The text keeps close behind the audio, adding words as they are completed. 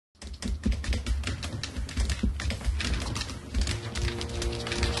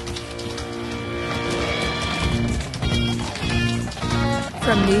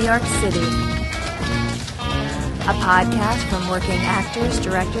from New York City. A podcast from working actors,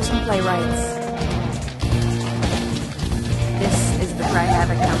 directors, and playwrights. This is the CRY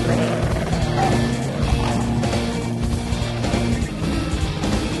HAVOC Company.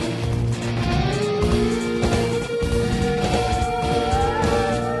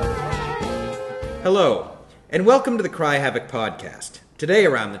 Hello, and welcome to the CRY HAVOC podcast. Today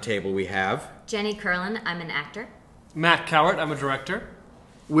around the table we have... Jenny Kirlin, I'm an actor. Matt Cowart, I'm a director.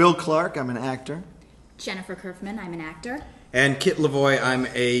 Will Clark, I'm an actor. Jennifer Curfman, I'm an actor. And Kitt Lavoie, I'm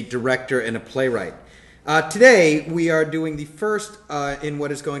a director and a playwright. Today we are doing the first in what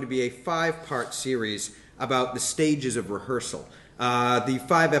is going to be a 5-part series about the stages of rehearsal. The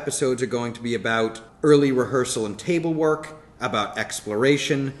 5 episodes are going to be about early rehearsal and table work, about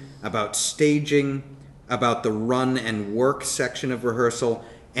exploration, about staging, about the run and work section of rehearsal,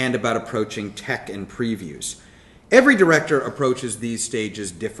 and about approaching tech and previews. Every director approaches these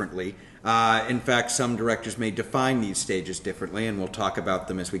stages differently. In fact, some directors may define these stages differently, and we'll talk about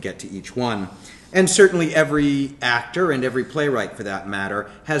them as we get to each one. And certainly every actor and every playwright, for that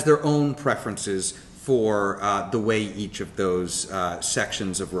matter, has their own preferences for the way each of those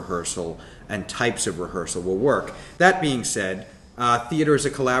sections of rehearsal and types of rehearsal will work. That being said, theater is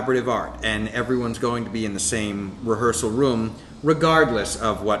a collaborative art, and everyone's going to be in the same rehearsal room regardless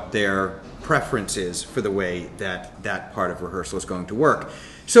of what their preference is for the way that that part of rehearsal is going to work.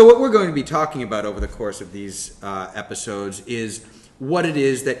 So what we're going to be talking about over the course of these episodes is what it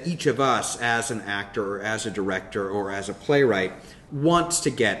is that each of us as an actor or as a director or as a playwright wants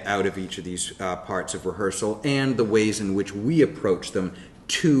to get out of each of these parts of rehearsal, and the ways in which we approach them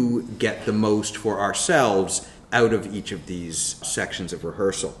to get the most for ourselves out of each of these sections of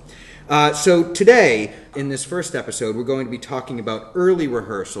rehearsal. So today, in this first episode, we're going to be talking about early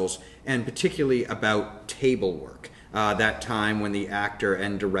rehearsals and particularly about table work. That time when the actor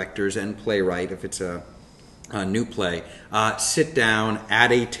and directors and playwright, if it's a new play, sit down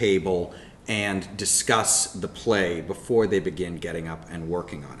at a table and discuss the play before they begin getting up and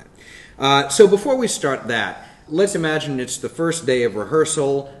working on it. So before we start that, let's imagine it's the first day of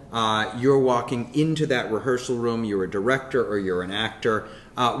rehearsal. You're walking into that rehearsal room. You're a director or you're an actor.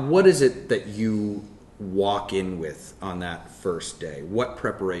 What is it that you walk in with on that first day? What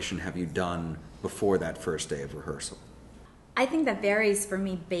preparation have you done before that first day of rehearsal? I think that varies for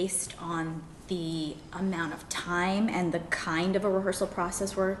me based on the amount of time and the kind of a rehearsal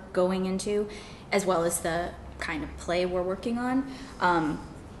process we're going into, as well as the kind of play we're working on.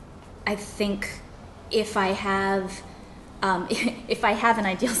 I think if I have an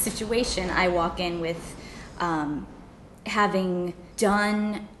ideal situation, I walk in with having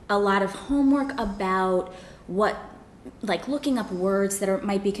done a lot of homework about looking up words that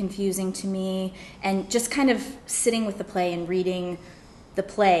might be confusing to me, and just kind of sitting with the play and reading the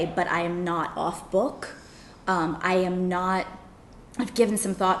play, but I am not off book. I've given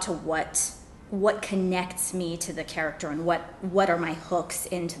some thought to what connects me to the character and what are my hooks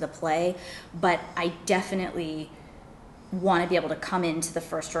into the play, but I definitely want to be able to come into the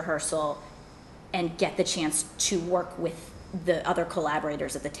first rehearsal and get the chance to work with the other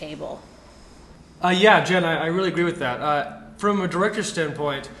collaborators at the table. Yeah, Jen, I really agree with that. From a director's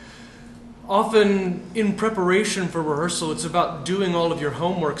standpoint, often in preparation for rehearsal, it's about doing all of your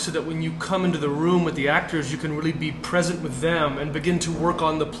homework so that when you come into the room with the actors, you can really be present with them and begin to work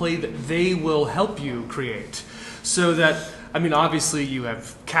on the play that they will help you create. So that, obviously you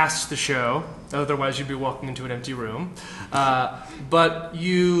have cast the show, otherwise you'd be walking into an empty room. But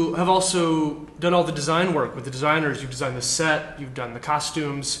you have also done all the design work with the designers. You've designed the set, you've done the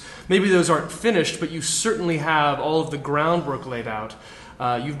costumes. Maybe those aren't finished, but you certainly have all of the groundwork laid out.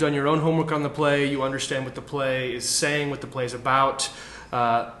 You've done your own homework on the play. You understand what the play is saying, what the play is about,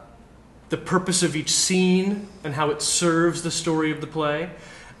 the purpose of each scene and how it serves the story of the play.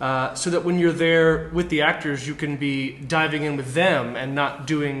 So that when you're there with the actors, you can be diving in with them and not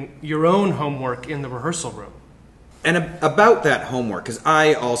doing your own homework in the rehearsal room. And about that homework, because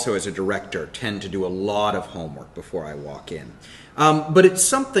I also as a director tend to do a lot of homework before I walk in. But it's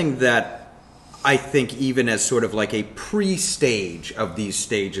something that I think even as sort of like a pre-stage of these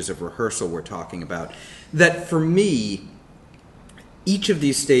stages of rehearsal we're talking about, that for me, each of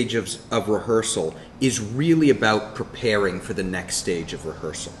these stages of rehearsal is really about preparing for the next stage of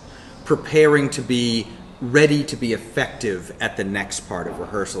rehearsal. Preparing to be ready to be effective at the next part of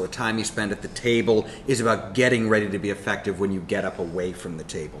rehearsal. The time you spend at the table is about getting ready to be effective when you get up away from the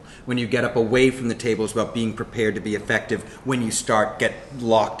table. When you get up away from the table, it's about being prepared to be effective when you get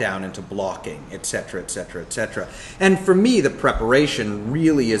locked down into blocking, etc., etc., etc. And for me, the preparation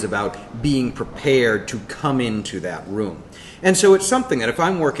really is about being prepared to come into that room. And so it's something that if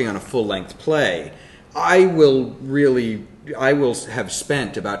I'm working on a full-length play, I will have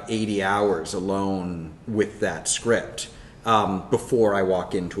spent about 80 hours alone with that script before I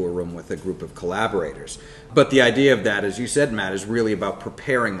walk into a room with a group of collaborators. But the idea of that, as you said, Matt, is really about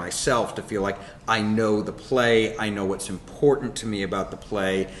preparing myself to feel like I know the play, I know what's important to me about the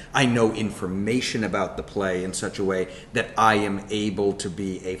play, I know information about the play in such a way that I am able to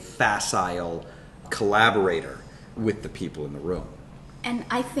be a facile collaborator with the people in the room. And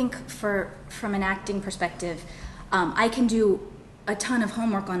I think from an acting perspective, I can do a ton of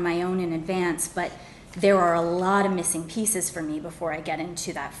homework on my own in advance, but there are a lot of missing pieces for me before I get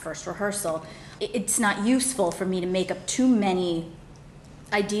into that first rehearsal. It's not useful for me to make up too many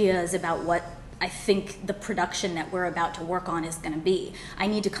ideas about what I think the production that we're about to work on is going to be. I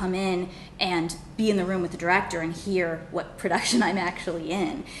need to come in and be in the room with the director and hear what production I'm actually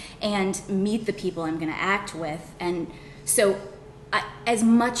in and meet the people I'm going to act with. And so as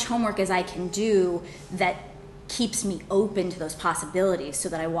much homework as I can do that keeps me open to those possibilities so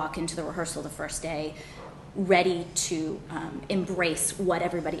that I walk into the rehearsal the first day ready to embrace what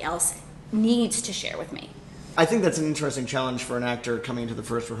everybody else needs to share with me. I think that's an interesting challenge for an actor coming into the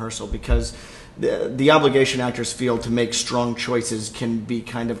first rehearsal, because the obligation actors feel to make strong choices can be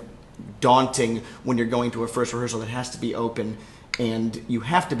kind of daunting when you're going to a first rehearsal that has to be open, and you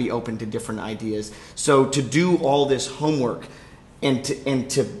have to be open to different ideas. So to do all this homework and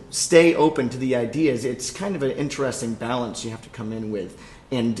to stay open to the ideas, it's kind of an interesting balance you have to come in with,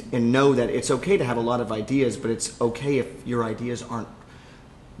 and know that it's okay to have a lot of ideas, but it's okay if your ideas aren't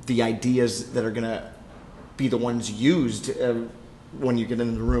the ideas that are going to be the ones used when you get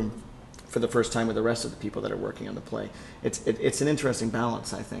into the room for the first time with the rest of the people that are working on the play. It's an interesting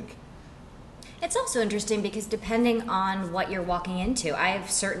balance, I think. It's also interesting because depending on what you're walking into, I have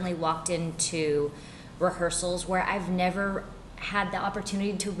certainly walked into rehearsals where I've never had the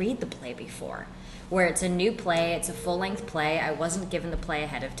opportunity to read the play before, where it's a new play, it's a full-length play, I wasn't given the play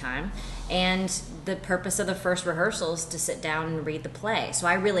ahead of time, and the purpose of the first rehearsal is to sit down and read the play. So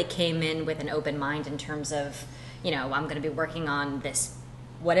I really came in with an open mind in terms of, I'm going to be working on this,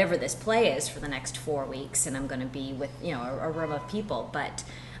 whatever this play is for the next 4 weeks, and I'm going to be with, a room of people, but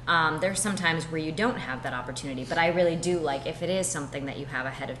there's some times where you don't have that opportunity, but I really do like, if it is something that you have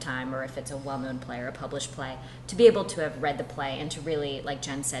ahead of time, or if it's a well-known play or a published play, to be able to have read the play and to really, like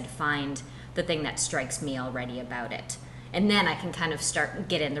Jen said, find the thing that strikes me already about it. And then I can kind of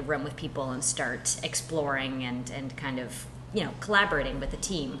get in the room with people and start exploring and kind of, collaborating with the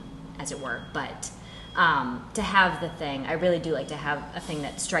team, as it were. But to have the thing, I really do like to have a thing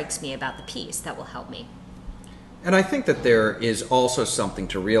that strikes me about the piece that will help me. And I think that there is also something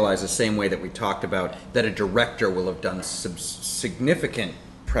to realize, the same way that we talked about, that a director will have done some significant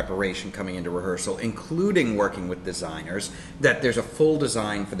preparation coming into rehearsal, including working with designers, that there's a full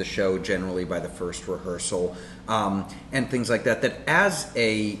design for the show generally by the first rehearsal, and things like that, that as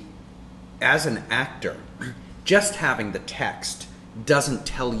an actor, just having the text doesn't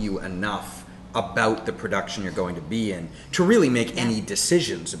tell you enough about the production you're going to be in to really make any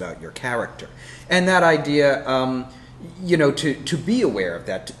decisions about your character. And that idea, to be aware of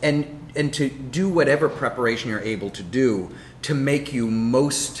that and to do whatever preparation you're able to do to make you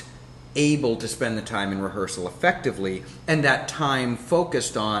most able to spend the time in rehearsal effectively, and that time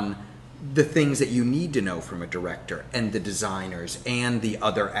focused on the things that you need to know from a director and the designers and the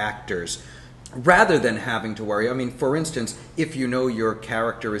other actors, rather than having to worry. I mean, for instance, if you know your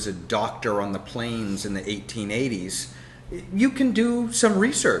character is a doctor on the plains in the 1880s, you can do some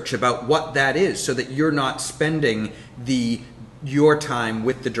research about what that is so that you're not spending your time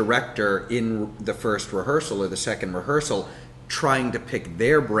with the director in the first rehearsal or the second rehearsal trying to pick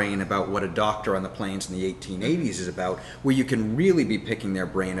their brain about what a doctor on the plains in the 1880s is about, where you can really be picking their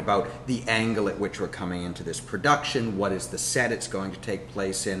brain about the angle at which we're coming into this production, what is the set it's going to take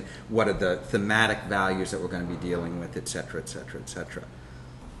place in, what are the thematic values that we're going to be dealing with, etc., etc., etc.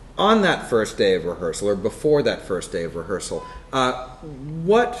 On that first day of rehearsal, or before that first day of rehearsal,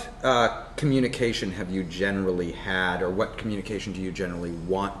 what communication have you generally had, or what communication do you generally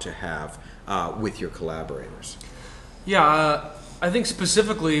want to have with your collaborators? Yeah, I think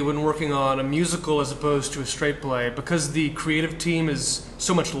specifically when working on a musical as opposed to a straight play, because the creative team is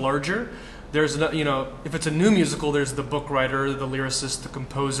so much larger, There's, if it's a new musical, there's the book writer, the lyricist, the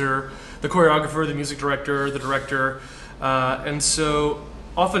composer, the choreographer, the music director, the director. And so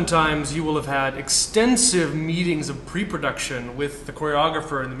oftentimes you will have had extensive meetings of pre-production with the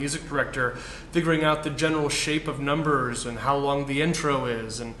choreographer and the music director, figuring out the general shape of numbers and how long the intro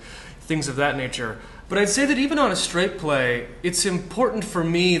is and things of that nature. But I'd say that even on a straight play, it's important for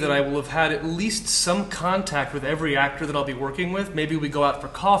me that I will have had at least some contact with every actor that I'll be working with. Maybe we go out for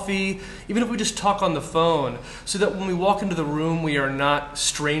coffee, even if we just talk on the phone, so that when we walk into the room, we are not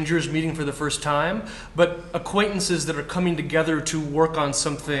strangers meeting for the first time, but acquaintances that are coming together to work on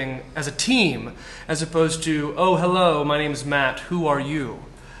something as a team, as opposed to, oh, hello, my name is Matt, who are you?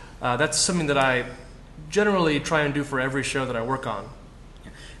 That's something that I generally try and do for every show that I work on.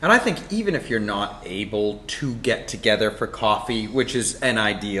 And I think even if you're not able to get together for coffee, which is an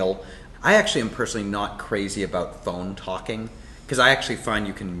ideal, I actually am personally not crazy about phone talking, because I actually find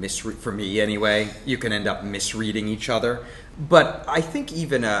you can for me anyway, you can end up misreading each other. But I think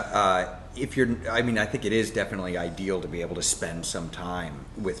even I think it is definitely ideal to be able to spend some time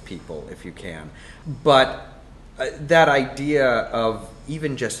with people if you can. But that idea of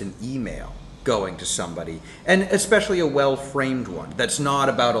even just an email going to somebody, and especially a well-framed one that's not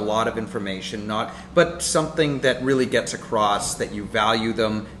about a lot of information, but something that really gets across that you value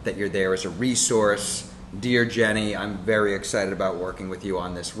them, that you're there as a resource. Dear Jenny, I'm very excited about working with you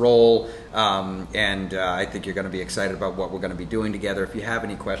on this role, and I think you're going to be excited about what we're going to be doing together. If you have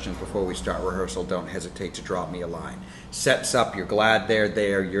any questions before we start rehearsal, don't hesitate to drop me a line. Sets up, you're glad they're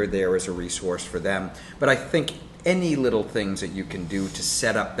there, you're there as a resource for them. But I think any little things that you can do to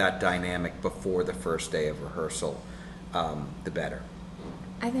set up that dynamic before the first day of rehearsal, the better.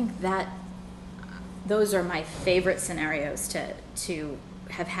 I think that those are my favorite scenarios to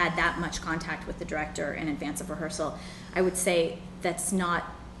have had that much contact with the director in advance of rehearsal. I would say that's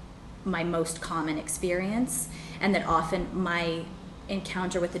not my most common experience, and that often my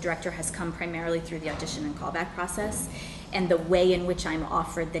encounter with the director has come primarily through the audition and callback process. And the way in which I'm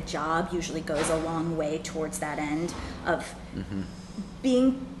offered the job usually goes a long way towards that end of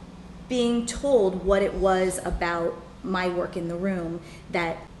being told what it was about my work in the room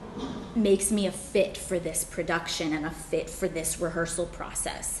that makes me a fit for this production and a fit for this rehearsal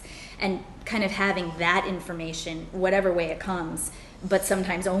process. And kind of having that information, whatever way it comes, but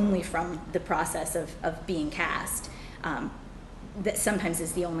sometimes only from the process of being cast, that sometimes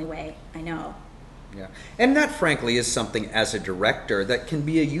is the only way I know. Yeah, and that frankly is something as a director that can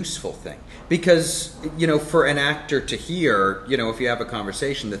be a useful thing, because for an actor to hear, if you have a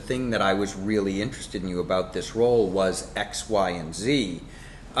conversation, the thing that I was really interested in you about this role was X, Y, and Z.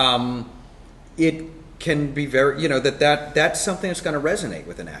 It can be very, that's something that's going to resonate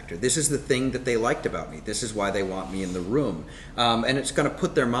with an actor. This is the thing that they liked about me. This is why they want me in the room, and it's going to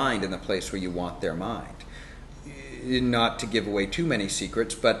put their mind in the place where you want their mind. Not to give away too many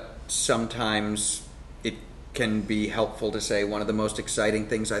secrets, but sometimes it can be helpful to say one of the most exciting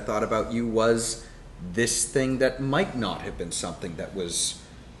things I thought about you was this thing that might not have been something that was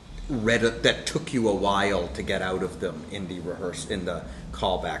that took you a while to get out of them in the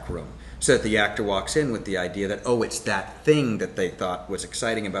callback room, so that the actor walks in with the idea that, oh, it's that thing that they thought was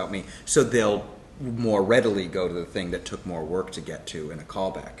exciting about me, so they'll more readily go to the thing that took more work to get to in a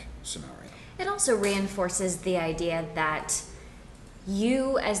callback scenario. It also reinforces the idea that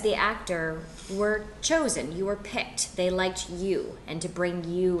you, as the actor, were chosen. You were picked. They liked you, and to bring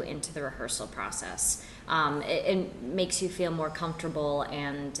you into the rehearsal process. It makes you feel more comfortable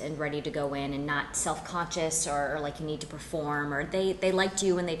and ready to go in, and not self-conscious or like you need to perform, or they liked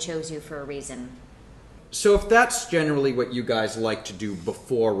you and they chose you for a reason. So if that's generally what you guys like to do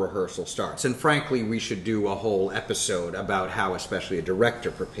before rehearsal starts, and frankly we should do a whole episode about how especially a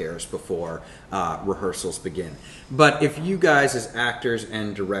director prepares before rehearsals begin. But if you guys as actors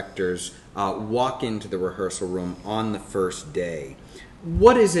and directors walk into the rehearsal room on the first day,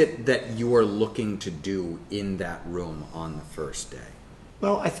 what is it that you are looking to do in that room on the first day?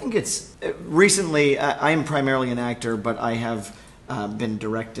 Well, I think it's recently, I am primarily an actor, but I have been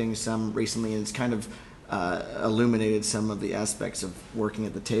directing some recently, and it's kind of illuminated some of the aspects of working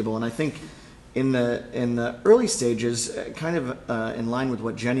at the table. And I think in the early stages, kind of in line with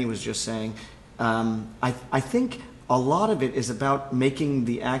what Jenny was just saying, I think a lot of it is about making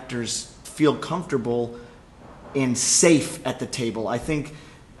the actors feel comfortable and safe at the table. I think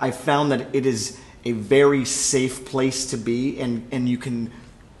I found that it is a very safe place to be, and you can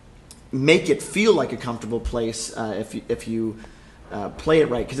make it feel like a comfortable place if you play it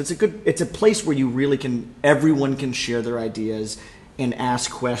right, because it's a place where you really everyone can share their ideas and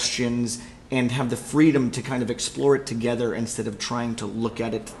ask questions and have the freedom to kind of explore it together instead of trying to look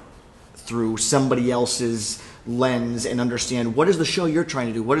at it through somebody else's lens and understand what is the show you're trying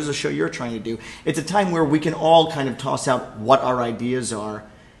to do, what is the show you're trying to do. It's a time where we can all kind of toss out what our ideas are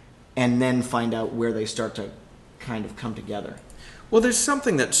and then find out where they start to kind of come together. Well, there's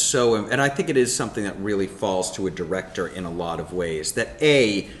something that's so, and I think it is something that really falls to a director in a lot of ways, that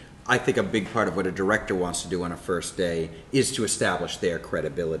I think a big part of what a director wants to do on a first day is to establish their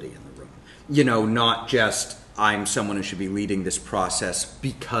credibility in the room. You know, not just I'm someone who should be leading this process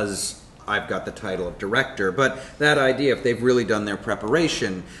because I've got the title of director, but that idea, if they've really done their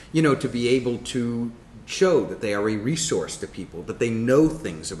preparation, you know, to be able to show that they are a resource to people, that they know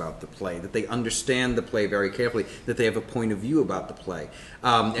things about the play, that they understand the play very carefully, that they have a point of view about the play.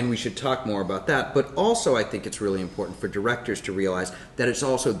 And we should talk more about that. But also I think it's really important for directors to realize that it's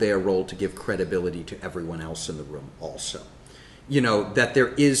also their role to give credibility to everyone else in the room also. You know, that there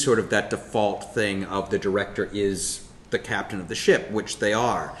is sort of that default thing of the director is the captain of the ship, which they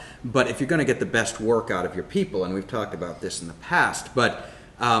are. But if you're going to get the best work out of your people, and we've talked about this in the past, but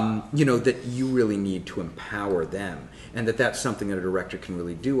you know, that you really need to empower them, and that's something that a director can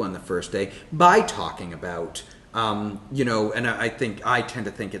really do on the first day by talking about, you know, and I tend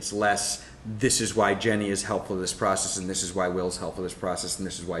to think it's less, this is why Jenny is helpful in this process, and this is why Will's helpful in this process, and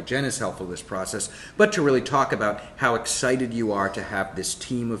this is why Jen is helpful in this process, but to really talk about how excited you are to have this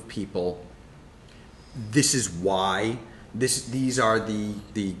team of people. This is why. These are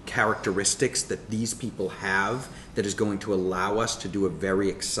the characteristics that these people have that is going to allow us to do a very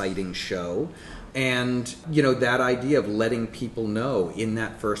exciting show. And, you know, that idea of letting people know in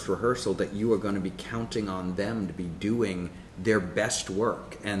that first rehearsal that you are going to be counting on them to be doing their best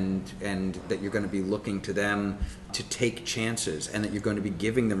work, and that you're going to be looking to them to take chances, and that you're going to be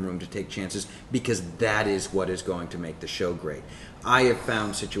giving them room to take chances, because that is what is going to make the show great. I have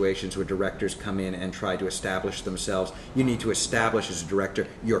found situations where directors come in and try to establish themselves. You need to establish as a director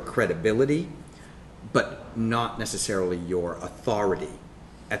your credibility, but not necessarily your authority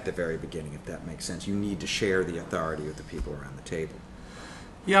at the very beginning, if that makes sense. You need to share the authority with the people around the table.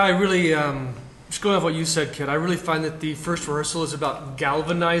 Yeah, I really, just going off what you said, Kitt, I really find that the first rehearsal is about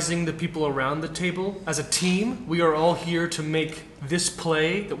galvanizing the people around the table. As a team, we are all here to make this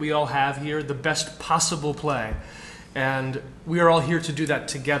play that we all have here the best possible play. And we are all here to do that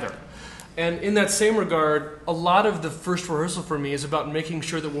together. And in that same regard, a lot of the first rehearsal for me is about making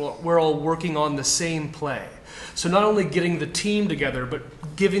sure that we're all working on the same play. So not only getting the team together, but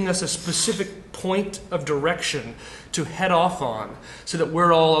giving us a specific point of direction to head off on so that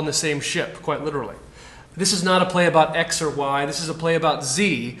we're all on the same ship, quite literally. This is not a play about X or Y, this is a play about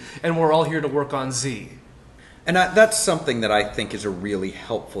Z, and we're all here to work on Z. And that's something that I think is a really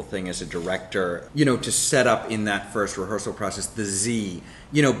helpful thing as a director, you know, to set up in that first rehearsal process, the Z,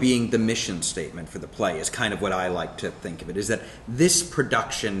 you know, being the mission statement for the play is kind of what I like to think of it, is that this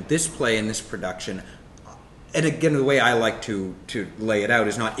production, this play and this production, and again, the way I like to lay it out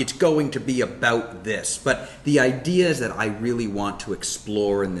is not, it's going to be about this, but the ideas that I really want to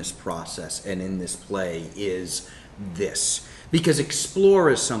explore in this process and in this play is this. Because explore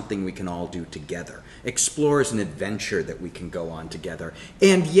is something we can all do together. Explore is an adventure that we can go on together.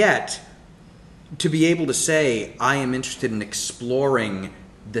 And yet, to be able to say, I am interested in exploring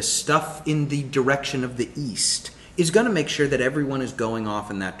the stuff in the direction of the East, is going to make sure that everyone is going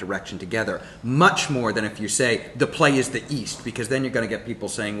off in that direction together. Much more than if you say, the play is the East, because then you're going to get people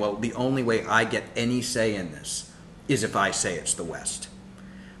saying, well, the only way I get any say in this is if I say it's the West.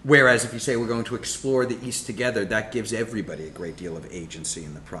 Whereas if you say we're going to explore the East together, that gives everybody a great deal of agency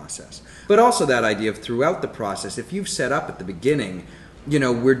in the process. But also that idea of throughout the process, if you've set up at the beginning, you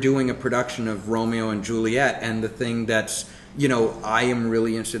know, we're doing a production of Romeo and Juliet, and the thing that's, you know, I am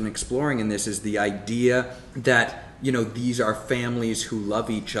really interested in exploring in this is the idea that, you know, these are families who love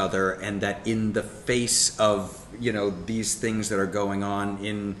each other, and that in the face of, you know, these things that are going on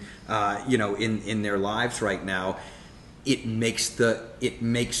in, you know, in their lives right now, it makes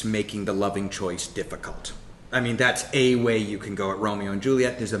making the loving choice difficult. I mean, that's a way you can go at Romeo and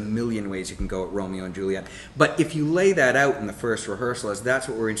Juliet. There's a million ways you can go at Romeo and Juliet. But if you lay that out in the first rehearsal, as that's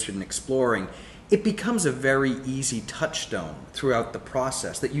what we're interested in exploring, it becomes a very easy touchstone throughout the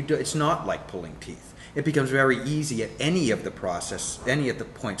process. That it's not like pulling teeth. It becomes very easy at any of the points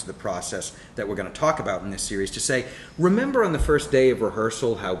of the process that we're going to talk about in this series to say, remember on the first day of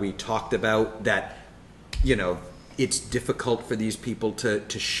rehearsal how we talked about that, you know, it's difficult for these people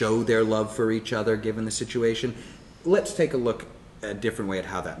to show their love for each other given the situation. Let's take a look at a different way at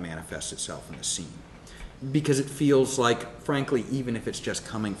how that manifests itself in the scene. Because it feels like, frankly, even if it's just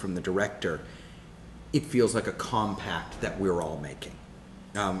coming from the director, it feels like a compact that we're all making.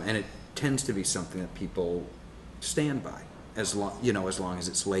 And it tends to be something that people stand by. as long as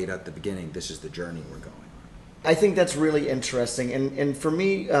it's laid at the beginning. This is the journey we're going on. I think that's really interesting, and for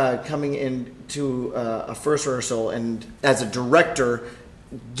me, coming into a first rehearsal and as a director,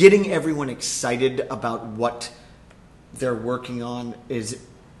 getting everyone excited about what they're working on is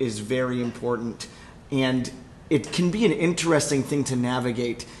very important, and it can be an interesting thing to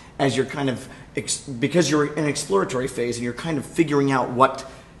navigate as you're kind of because you're in an exploratory phase and you're kind of figuring out what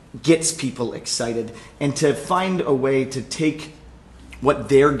gets people excited, and to find a way to take what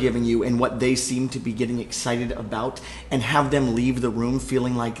they're giving you and what they seem to be getting excited about and have them leave the room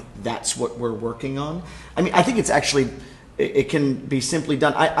feeling like that's what we're working on. I mean, I think it can be simply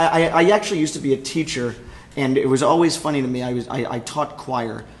done. I actually used to be a teacher, and it was always funny to me. I taught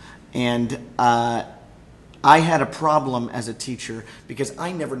choir, and I had a problem as a teacher because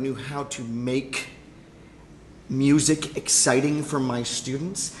I never knew how to make music exciting for my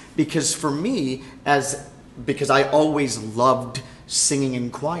students, because for me, because I always loved singing in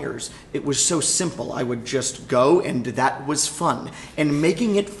choirs, it was so simple. I would just go, and that was fun. And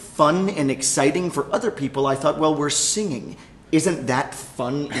making it fun and exciting for other people, I thought, well, we're singing. Isn't that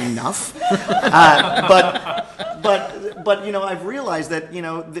fun enough? But I've realized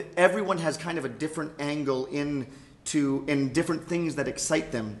that everyone has kind of a different angle in different things that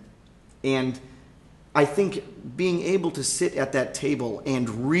excite them, and I think being able to sit at that table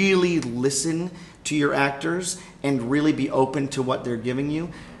and really listen to your actors and really be open to what they're giving you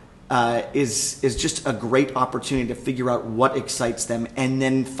is just a great opportunity to figure out what excites them, and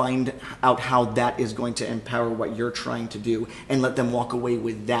then find out how that is going to empower what you're trying to do, and let them walk away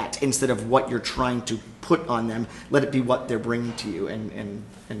with that instead of what you're trying to put on them. Let it be what they're bringing to you and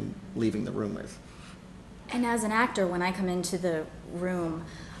leaving the room with. And as an actor, when I come into the room,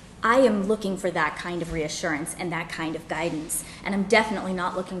 I am looking for that kind of reassurance and that kind of guidance. And I'm definitely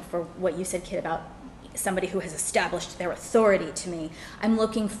not looking for what you said, Kitt, about somebody who has established their authority to me. I'm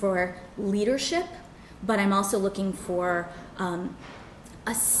looking for leadership, but I'm also looking for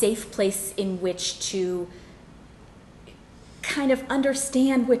a safe place in which to kind of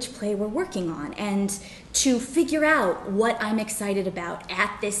understand which play we're working on, and to figure out what I'm excited about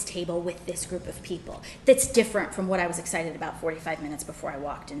at this table with this group of people that's different from what I was excited about 45 minutes before I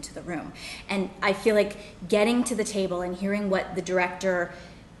walked into the room. And I feel like getting to the table and hearing what the director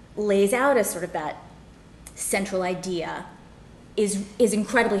lays out as sort of that central idea is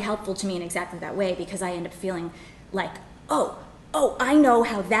incredibly helpful to me in exactly that way, because I end up feeling like, oh, I know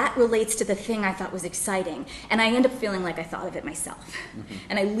how that relates to the thing I thought was exciting. And I end up feeling like I thought of it myself. Mm-hmm.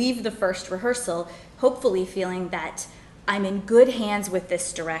 And I leave the first rehearsal hopefully feeling that I'm in good hands with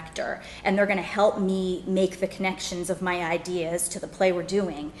this director, and they're going to help me make the connections of my ideas to the play we're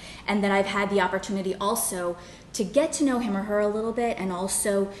doing. And that I've had the opportunity also to get to know him or her a little bit, and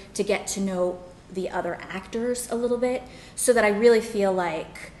also to get to know the other actors a little bit, so that I really feel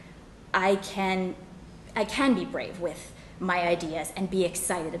like I can be brave with my ideas and be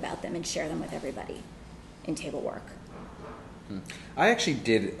excited about them and share them with everybody in table work. I actually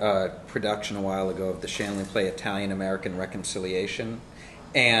did a production a while ago of the Shanley play Italian-American Reconciliation,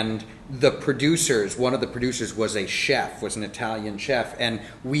 and one of the producers was an Italian chef, and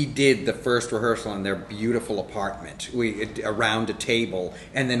we did the first rehearsal in their beautiful apartment, around a table,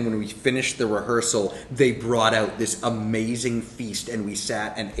 and then when we finished the rehearsal, they brought out this amazing feast, and we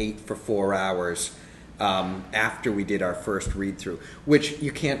sat and ate for 4 hours after we did our first read-through, which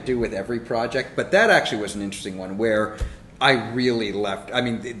you can't do with every project, but that actually was an interesting one where I really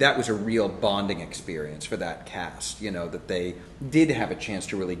that was a real bonding experience for that cast, that they did have a chance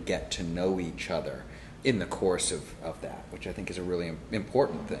to really get to know each other in the course of that, which I think is a really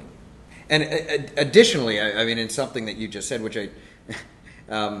important thing. And additionally, in something that you just said, which it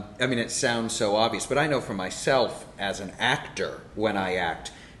sounds so obvious, but I know for myself as an actor, when I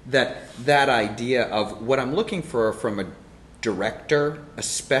act, that idea of what I'm looking for from a director,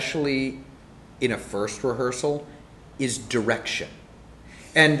 especially in a first rehearsal, is direction.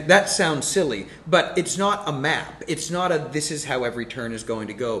 And that sounds silly, but it's not a map. It's not this is how every turn is going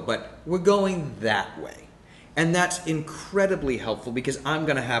to go, but we're going that way. And that's incredibly helpful, because I'm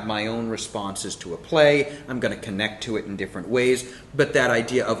going to have my own responses to a play. I'm going to connect to it in different ways. But that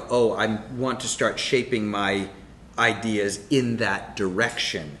idea of, I want to start shaping my ideas in that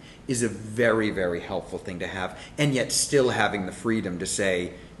direction is a very, very helpful thing to have, and yet still having the freedom to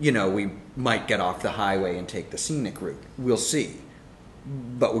say, we might get off the highway and take the scenic route. We'll see,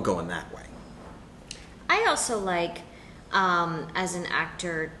 but we're going that way. I also like, as an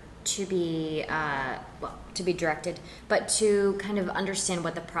actor, to be, to be directed, but to kind of understand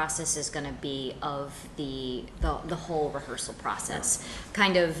what the process is going to be of the whole rehearsal process.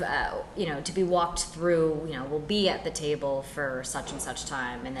 Kind of, to be walked through, we'll be at the table for such and such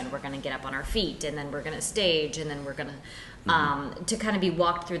time, and then we're going to get up on our feet, and then we're going to stage, and then we're going to kind of be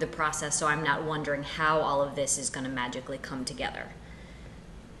walked through the process, so I'm not wondering how all of this is going to magically come together.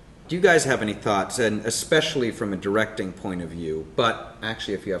 Do you guys have any thoughts, and especially from a directing point of view, but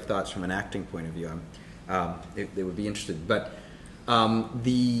actually if you have thoughts from an acting point of view, they would be interested, but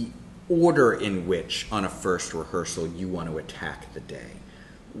the order in which on a first rehearsal you want to attack the day.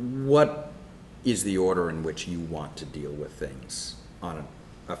 What is the order in which you want to deal with things on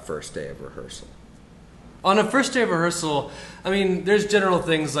a first day of rehearsal? On a first day of rehearsal, there's general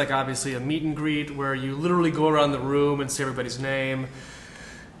things like obviously a meet and greet where you literally go around the room and say everybody's name,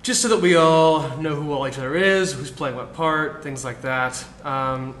 just so that we all know who all each other is, who's playing what part, things like that.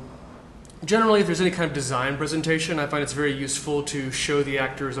 Generally, if there's any kind of design presentation, I find it's very useful to show the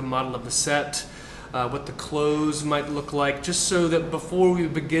actors a model of the set, what the clothes might look like, just so that before we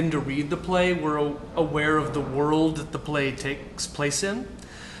begin to read the play, we're aware of the world that the play takes place in.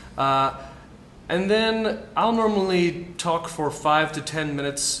 And then I'll normally talk for 5 to 10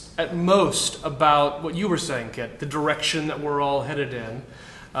 minutes at most about what you were saying, Kitt, the direction that we're all headed in.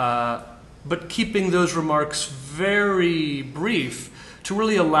 But keeping those remarks very brief to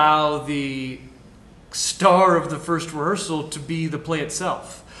really allow the star of the first rehearsal to be the play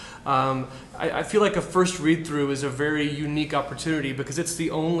itself. I feel like a first read-through is a very unique opportunity because it's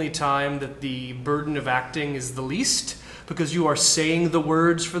the only time that the burden of acting is the least, because you are saying the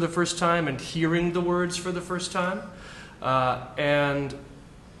words for the first time and hearing the words for the first time. And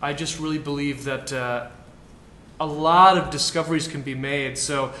I just really believe that a lot of discoveries can be made.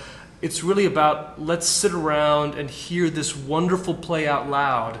 So it's really about, let's sit around and hear this wonderful play out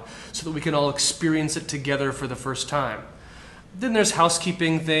loud so that we can all experience it together for the first time. Then there's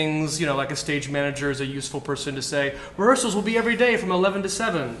housekeeping things, like a stage manager is a useful person to say, rehearsals will be every day from 11 to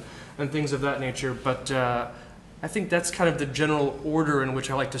 7, and things of that nature. But I think that's kind of the general order in which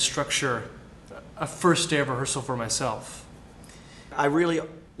I like to structure a first day of rehearsal for myself. I really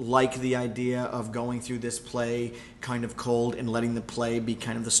like the idea of going through this play kind of cold and letting the play be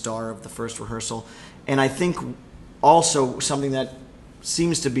kind of the star of the first rehearsal. And I think also something that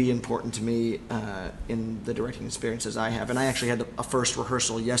seems to be important to me in the directing experiences I have, and I actually had a first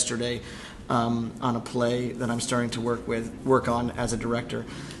rehearsal yesterday on a play that I'm starting to work on as a director,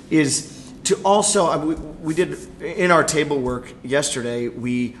 is to also, we did, in our table work yesterday,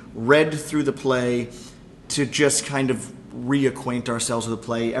 we read through the play to just kind of reacquaint ourselves with the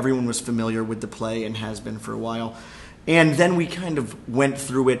play. Everyone was familiar with the play and has been for a while. And then we kind of went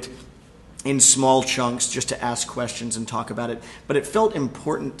through it in small chunks just to ask questions and talk about it. But it felt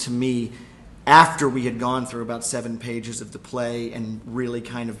important to me, after we had gone through about 7 pages of the play and really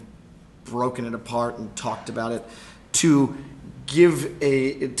kind of broken it apart and talked about it, to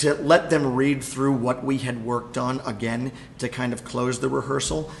let them read through what we had worked on again to kind of close the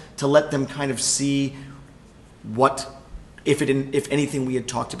rehearsal, to let them kind of see what, if anything we had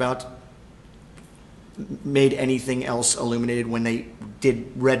talked about made anything else illuminated when they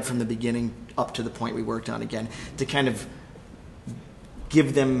read from the beginning up to the point we worked on again, to kind of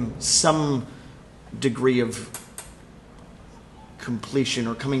give them some degree of completion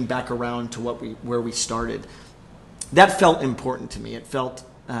or coming back around to where we started. That felt important to me. It felt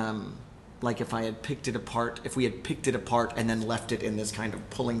like if we had picked it apart and then left it in this kind of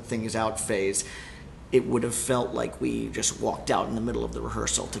pulling things out phase, it would have felt like we just walked out in the middle of the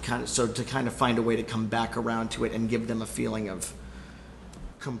rehearsal to kind of find a way to come back around to it and give them a feeling of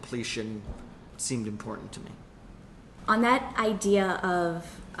completion seemed important to me. On that idea of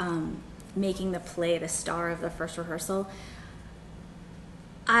making the play the star of the first rehearsal,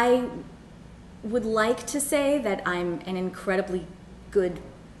 I would like to say that I'm an incredibly good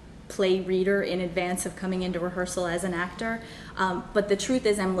play reader in advance of coming into rehearsal as an actor, but the truth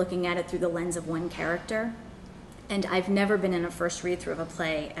is I'm looking at it through the lens of one character, and I've never been in a first read-through of a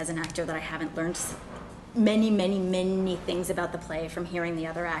play as an actor that I haven't learned many things about the play from hearing the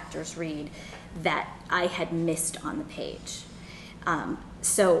other actors read that I had missed on the page.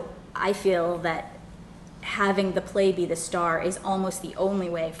 So I feel that having the play be the star is almost the only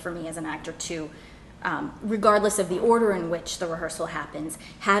way for me as an actor to, regardless of the order in which the rehearsal happens,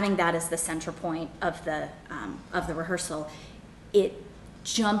 having that as the center point of the rehearsal, it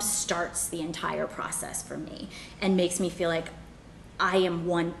jump starts the entire process for me and makes me feel like I am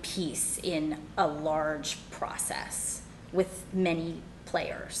one piece in a large process with many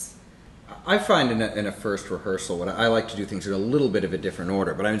players. I find in a first rehearsal, what I like to do things in a little bit of a different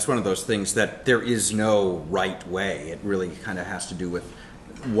order, but I mean, it's one of those things that there is no right way. It really kind of has to do with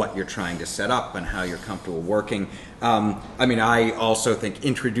what you're trying to set up and how you're comfortable working. I mean, I also think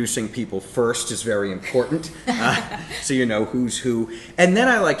introducing people first is very important, so you know who's who. And then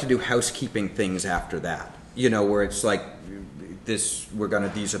I like to do housekeeping things after that, you know, where it's like, this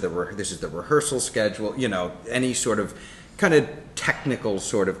is the rehearsal schedule, you know, any sort of kind of technical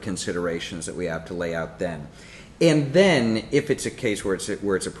sort of considerations that we have to lay out then. And then, if it's a case where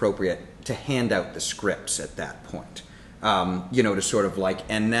it's appropriate, to hand out the scripts at that point. You know, to sort of like,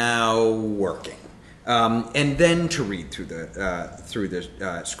 and now working. And then to read through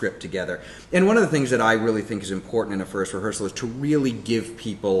the script together. And one of the things that I really think is important in a first rehearsal is to really give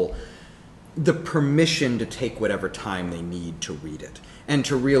people the permission to take whatever time they need to read it, and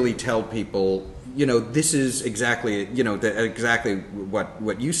to really tell people, you know, this is exactly, you know, exactly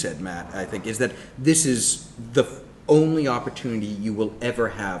what you said, Matt, I think, is that this is the only opportunity you will ever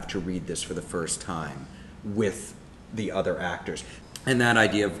have to read this for the first time with the other actors. And that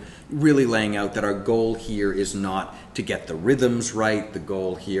idea of really laying out that our goal here is not to get the rhythms right. The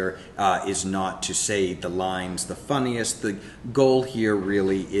goal here is not to say the lines the funniest. The goal here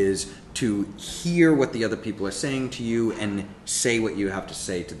really is to hear what the other people are saying to you and say what you have to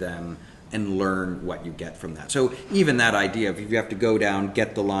say to them and learn what you get from that. So even that idea of, if you have to go down,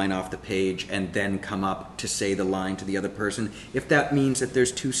 get the line off the page, and then come up to say the line to the other person, if that means that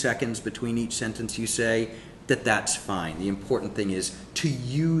there's 2 seconds between each sentence you say, that's fine. The important thing is to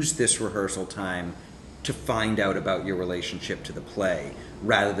use this rehearsal time to find out about your relationship to the play,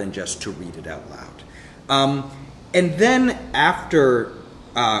 rather than just to read it out loud. And then after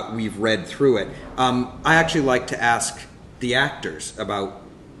we've read through it, I actually like to ask the actors about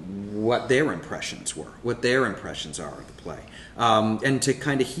what their impressions were, what their impressions are of the play, and to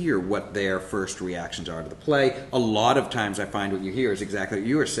kind of hear what their first reactions are to the play. A lot of times I find what you hear is exactly what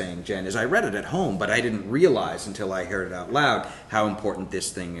you were saying, Jen, is I read it at home, but I didn't realize until I heard it out loud how important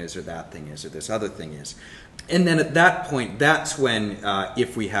this thing is, or that thing is, or this other thing is. And then at that point, that's when,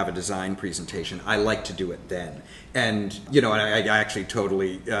 if we have a design presentation, I like to do it then. And, you know, I actually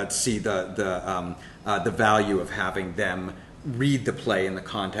totally see the value of having them read the play in the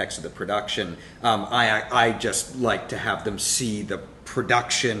context of the production. I just like to have them see the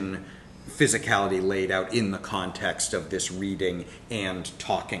production physicality laid out in the context of this reading and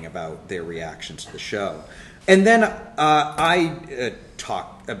talking about their reactions to the show. And then I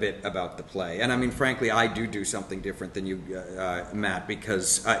talk a bit about the play. And I mean, frankly, I do something different than you, Matt,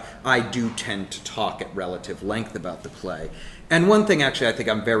 because I do tend to talk at relative length about the play. And one thing, actually, I think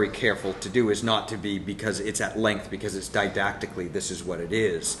I'm very careful to do is not to be, because it's at length, because it's didactically, this is what it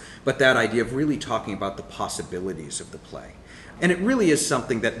is, but that idea of really talking about the possibilities of the play. And it really is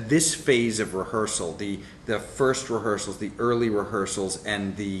something that this phase of rehearsal, the first rehearsals, the early rehearsals,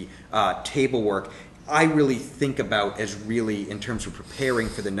 and the table work, I really think about as really, in terms of preparing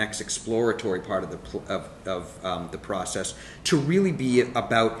for the next exploratory part of the process, to really be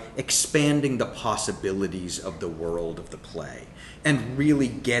about expanding the possibilities of the world of the play, and really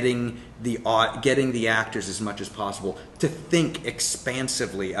getting the actors as much as possible to think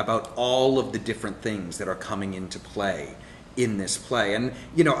expansively about all of the different things that are coming into play in this play. And,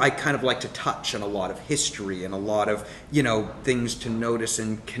 you know, I kind of like to touch on a lot of history and a lot of, you know, things to notice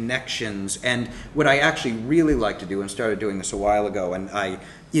and connections. And what I actually really like to do, and started doing this a while ago,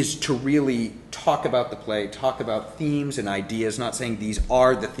 is to really talk about the play, talk about themes and ideas, not saying these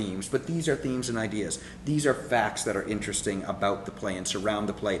are the themes, but these are themes and ideas. These are facts that are interesting about the play and surround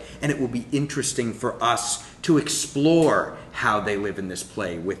the play, and it will be interesting for us to explore how they live in this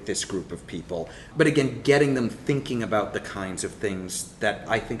play with this group of people. But again, getting them thinking about the kinds of things that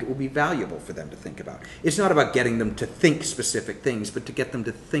I think it will be valuable for them to think about. It's not about getting them to think specific things, but to get them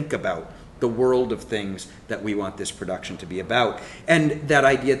to think about the world of things that we want this production to be about. And that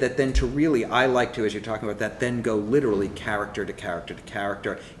idea that then to really, I like to, as you're talking about that, then go literally character to character to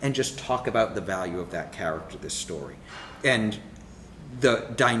character and just talk about the value of that character, this story, and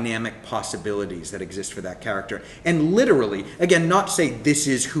the dynamic possibilities that exist for that character. And literally, again, not say this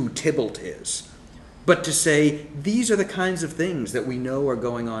is who Tybalt is, but to say, these are the kinds of things that we know are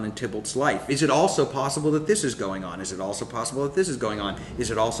going on in Tybalt's life. Is it also possible that this is going on? Is it also possible that this is going on? Is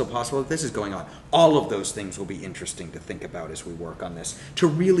it also possible that this is going on? All of those things will be interesting to think about as we work on this, to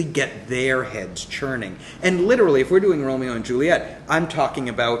really get their heads churning. And literally, if we're doing Romeo and Juliet, I'm talking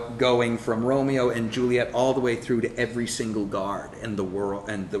about going from Romeo and Juliet all the way through to every single guard and the world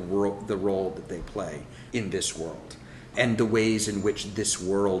and the role that they play in this world, and the ways in which this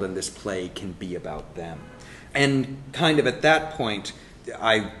world and this play can be about them. And kind of at that point,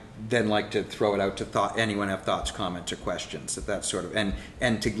 I then like to throw it out to anyone have thoughts, comments, or questions, that sort of,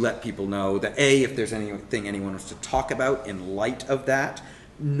 and to let people know that if there's anything anyone wants to talk about in light of that.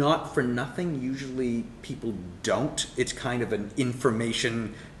 Not for nothing, usually people don't. It's kind of an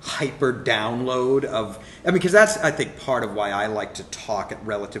information hyper download because that's, I think, part of why I like to talk at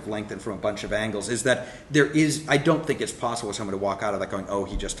relative length and from a bunch of angles, is that I don't think it's possible for someone to walk out of that going, oh,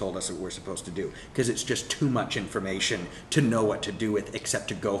 he just told us what we're supposed to do, because it's just too much information to know what to do with, except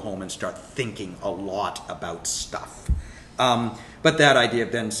to go home and start thinking a lot about stuff. But that idea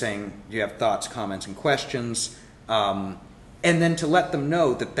of then saying, you have thoughts, comments, and questions, and then to let them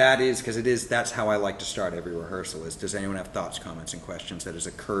know that's how I like to start every rehearsal, is does anyone have thoughts, comments, and questions that has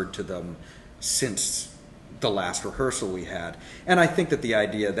occurred to them since the last rehearsal we had. And I think that the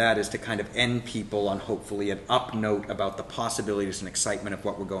idea of that is to kind of end people on hopefully an up note about the possibilities and excitement of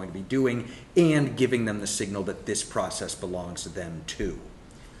what we're going to be doing, and giving them the signal that this process belongs to them too.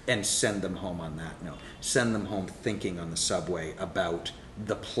 And send them home on that note. Send them home thinking on the subway about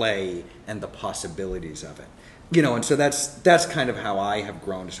the play and the possibilities of it. And so that's kind of how I have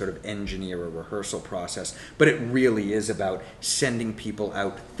grown to sort of engineer a rehearsal process. But it really is about sending people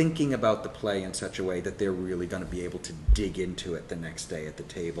out thinking about the play in such a way that they're really going to be able to dig into it the next day at the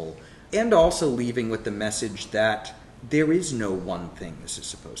table. And also leaving with the message that there is no one thing this is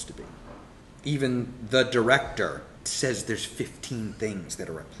supposed to be. Even the director says there's 15 things that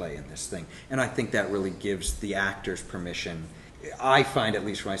are at play in this thing. And I think that really gives the actors permission, I find, at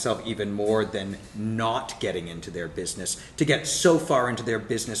least for myself, even more than not getting into their business, to get so far into their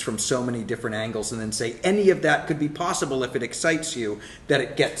business from so many different angles and then say any of that could be possible if it excites you, that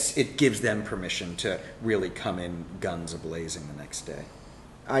it gives them permission to really come in guns a-blazing the next day.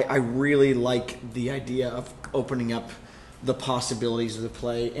 I really like the idea of opening up the possibilities of the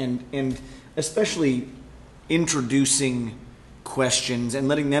play, and especially introducing questions and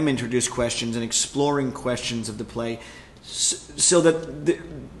letting them introduce questions and exploring questions of the play, so that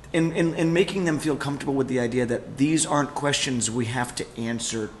and making them feel comfortable with the idea that these aren't questions we have to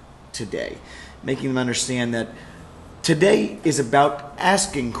answer today. Making them understand that today is about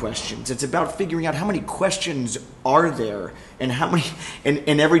asking questions. It's about figuring out how many questions are there, and how many,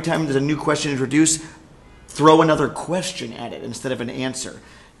 and every time there's a new question introduced, throw another question at it instead of an answer.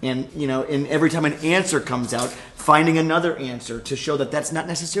 And and every time an answer comes out, finding another answer to show that that's not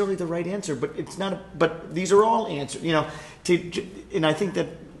necessarily the right answer, but it's not. But these are all answers. And I think that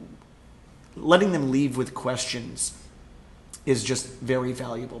letting them leave with questions is just very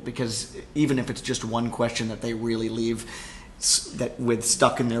valuable, because even if it's just one question that they really leave with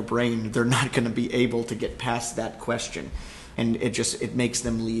stuck in their brain, they're not going to be able to get past that question, and it makes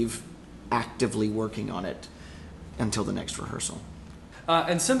them leave actively working on it until the next rehearsal.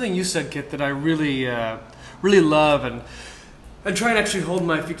 And something you said, Kitt, that I really love and try and actually hold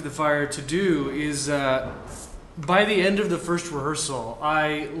my feet to the fire to do is, by the end of the first rehearsal,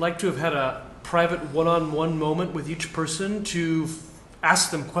 I like to have had a private one-on-one moment with each person to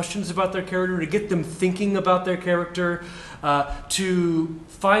ask them questions about their character, to get them thinking about their character, to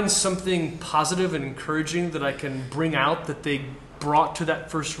find something positive and encouraging that I can bring out that they brought to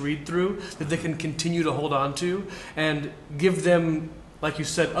that first read-through, that they can continue to hold on to, and give them, like you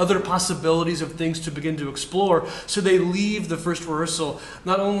said, other possibilities of things to begin to explore, so they leave the first rehearsal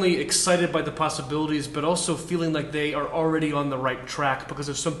not only excited by the possibilities, but also feeling like they are already on the right track because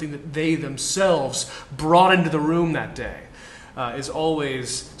of something that they themselves brought into the room that day. Is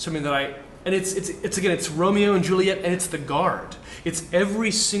always something that and it's Romeo and Juliet, and it's the guard. It's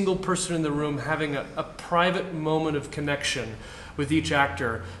every single person in the room having a private moment of connection with each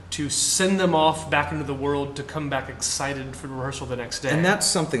actor to send them off back into the world to come back excited for rehearsal the next day. And that's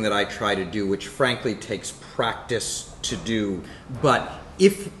something that I try to do, which frankly takes practice to do. But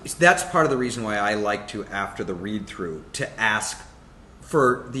that's part of the reason why I like to, after the read-through, to ask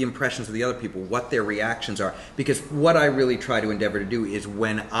for the impressions of the other people, what their reactions are. Because what I really try to endeavor to do is,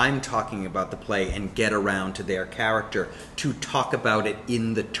 when I'm talking about the play and get around to their character, to talk about it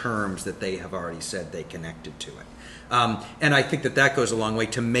in the terms that they have already said they connected to it. And I think that goes a long way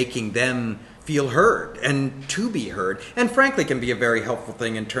to making them feel heard and to be heard. And frankly, can be a very helpful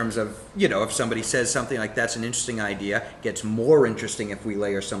thing in terms of, if somebody says something like, that's an interesting idea, gets more interesting if we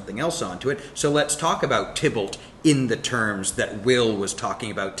layer something else onto it. So let's talk about Tybalt in the terms that Will was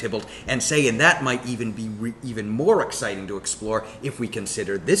talking about Tybalt, and say, and that might even be even more exciting to explore if we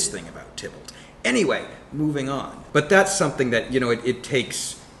consider this thing about Tybalt. Anyway, moving on. But that's something that, it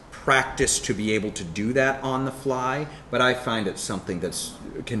takes practice to be able to do that on the fly, but I find it something that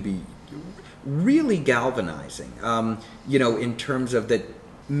can be really galvanizing, in terms of that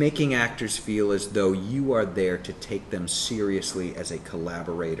making actors feel as though you are there to take them seriously as a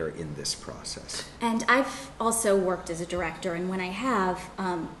collaborator in this process. And I've also worked as a director, and when I have,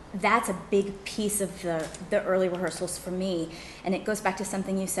 that's a big piece of the early rehearsals for me. And it goes back to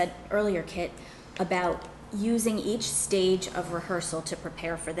something you said earlier, Kitt, about using each stage of rehearsal to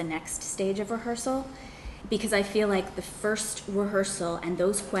prepare for the next stage of rehearsal. Because I feel like the first rehearsal and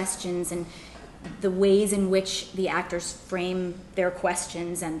those questions and the ways in which the actors frame their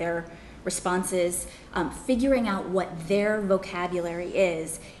questions and their responses, figuring out what their vocabulary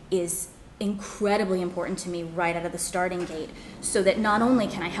is incredibly important to me right out of the starting gate, so that not only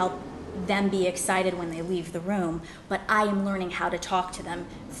can I help them be excited when they leave the room, but I am learning how to talk to them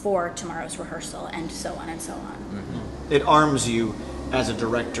for tomorrow's rehearsal, and so on and so on. Mm-hmm. It arms you as a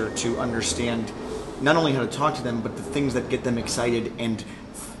director to understand not only how to talk to them, but the things that get them excited, and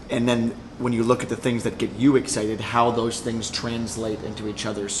then when you look at the things that get you excited, how those things translate into each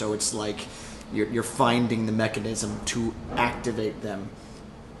other. So it's like you're finding the mechanism to activate them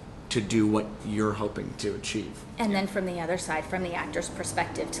to do what you're hoping to achieve. And then from the other side, from the actor's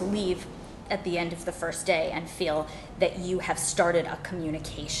perspective, to leave at the end of the first day and feel that you have started a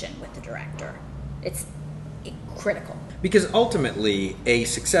communication with the director. It's critical. Because ultimately, a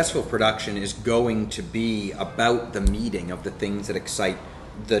successful production is going to be about the meeting of the things that excite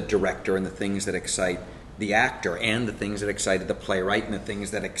the director and the things that excite the actor and the things that excited the playwright and the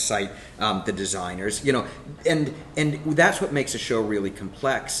things that excite the designers, and that's what makes a show really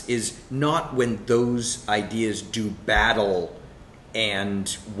complex, is not when those ideas do battle and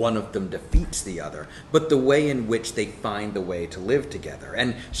one of them defeats the other, but the way in which they find the way to live together.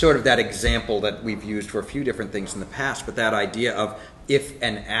 And sort of that example that we've used for a few different things in the past, but that idea of if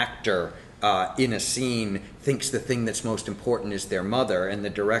an actor in a scene thinks the thing that's most important is their mother, and the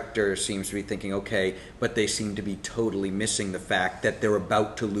director seems to be thinking, okay, but they seem to be totally missing the fact that they're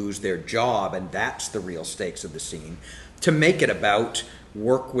about to lose their job, and that's the real stakes of the scene. To make it about,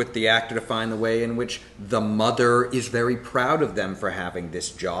 work with the actor to find the way in which the mother is very proud of them for having this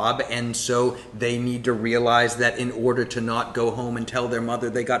job, and so they need to realize that in order to not go home and tell their mother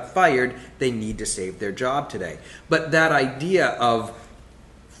they got fired, they need to save their job today. But that idea of,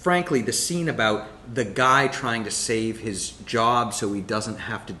 frankly, the scene about the guy trying to save his job so he doesn't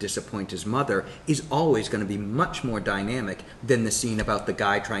have to disappoint his mother is always going to be much more dynamic than the scene about the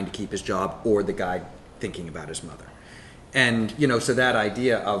guy trying to keep his job or the guy thinking about his mother. And, so that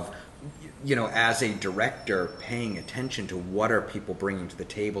idea of, as a director, paying attention to what are people bringing to the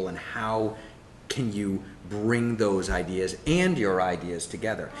table and how can you bring those ideas and your ideas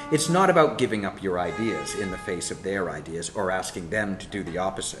together. It's not about giving up your ideas in the face of their ideas or asking them to do the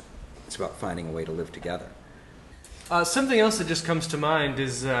opposite. It's about finding a way to live together. Something else that just comes to mind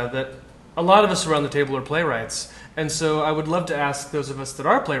is that a lot of us around the table are playwrights. And so I would love to ask those of us that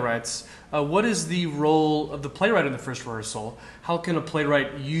are playwrights, what is the role of the playwright in the first rehearsal? How can a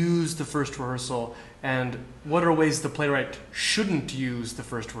playwright use the first rehearsal? And what are ways the playwright shouldn't use the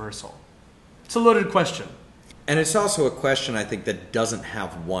first rehearsal? It's a loaded question. And it's also a question, I think, that doesn't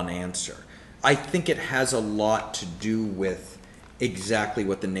have one answer. I think it has a lot to do with exactly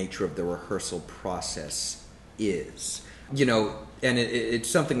what the nature of the rehearsal process is. And it's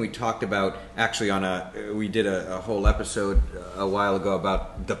something we talked about actually we did a whole episode a while ago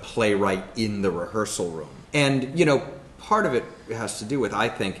about the playwright in the rehearsal room. And, part of it has to do with, I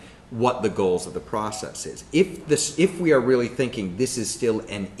think, what the goals of the process is. If we are really thinking this is still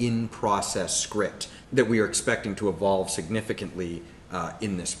an in-process script that we are expecting to evolve significantly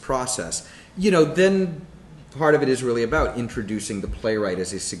in this process, then part of it is really about introducing the playwright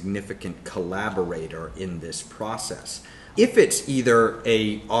as a significant collaborator in this process. If it's either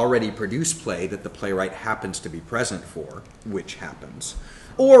a already produced play that the playwright happens to be present for, which happens,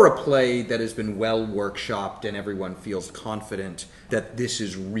 or a play that has been well workshopped and everyone feels confident that this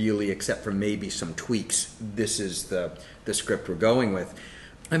is really, except for maybe some tweaks, this is the script we're going with.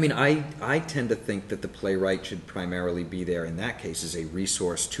 I mean, I tend to think that the playwright should primarily be there in that case as a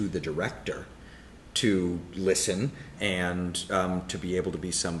resource to the director to listen and to be able to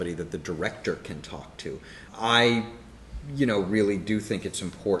be somebody that the director can talk to. I really do think it's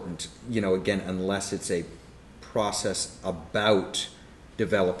important, again, unless it's a process about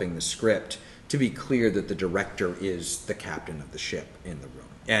developing the script, to be clear that the director is the captain of the ship in the room.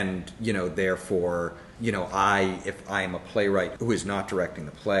 And, therefore, if I am a playwright who is not directing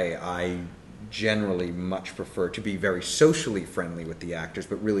the play, I generally much prefer to be very socially friendly with the actors,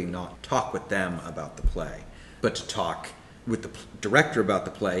 but really not talk with them about the play, but to talk with the director about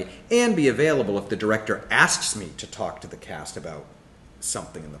the play and be available if the director asks me to talk to the cast about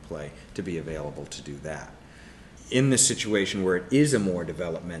something in the play, to be available to do that. in this situation where it is a more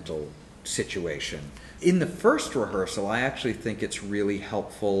developmental situation. In the first rehearsal, I actually think it's really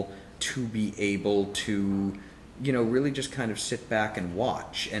helpful to be able to, really just kind of sit back and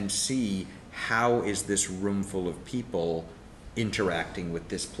watch and see how is this room full of people interacting with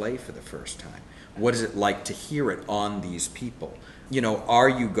this play for the first time. What is it like to hear it on these people? Are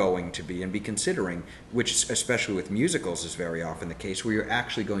you going to be considering, which especially with musicals is very often the case, where you're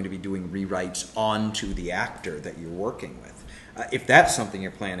actually going to be doing rewrites onto the actor that you're working with. If that's something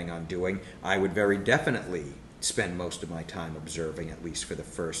you're planning on doing, I would very definitely spend most of my time observing, at least for the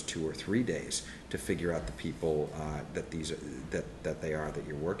first 2 or 3 days, to figure out the people that they are that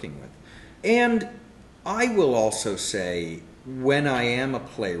you're working with. And I will also say, when I am a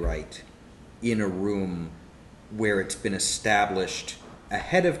playwright in a room where it's been established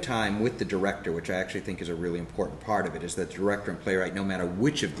ahead of time with the director, which I actually think is a really important part of it, is that the director and playwright, no matter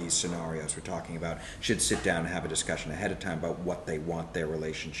which of these scenarios we're talking about, should sit down and have a discussion ahead of time about what they want their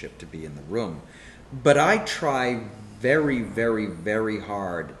relationship to be in the room. But I try very, very, very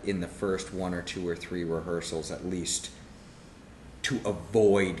hard in the first 1 or 2 or 3 rehearsals at least to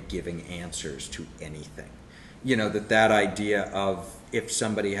avoid giving answers to anything. That idea of, if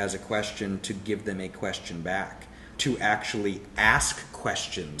somebody has a question, to give them a question back, to actually ask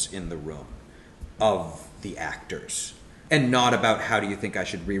questions in the room of the actors. And not about, how do you think I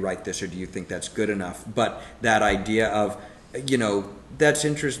should rewrite this, or do you think that's good enough? But that idea of, that's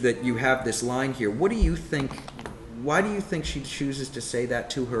interesting that you have this line here. What do you think, why do you think she chooses to say that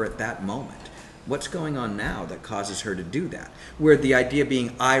to her at that moment? What's going on now that causes her to do that? Where the idea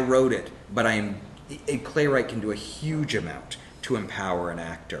being, I wrote it, but a playwright can do a huge amount to empower an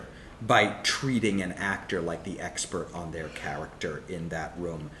actor by treating an actor like the expert on their character in that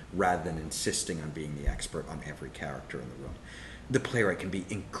room, rather than insisting on being the expert on every character in the room. The playwright can be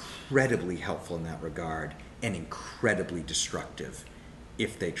incredibly helpful in that regard, and incredibly destructive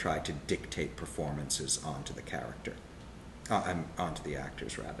if they try to dictate performances onto the character, onto the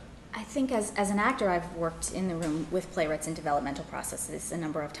actors, rather. I think as an actor, I've worked in the room with playwrights in developmental processes a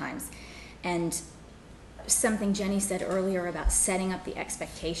number of times. And something Jenny said earlier about setting up the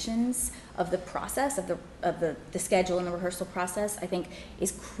expectations of the process, of the schedule and the rehearsal process, I think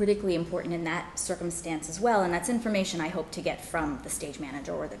is critically important in that circumstance as well. And that's information I hope to get from the stage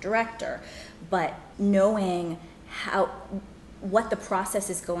manager or the director. But knowing what the process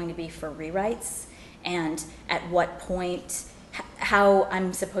is going to be for rewrites, and at what point, how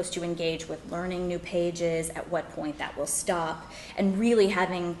I'm supposed to engage with learning new pages, at what point that will stop, and really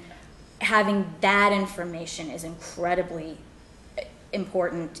having that information is incredibly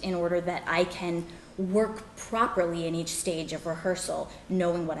important in order that I can work properly in each stage of rehearsal,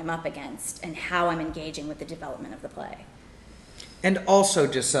 knowing what I'm up against and how I'm engaging with the development of the play. And also,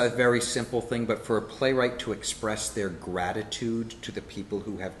 just a very simple thing, but for a playwright to express their gratitude to the people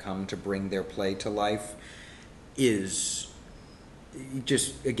who have come to bring their play to life is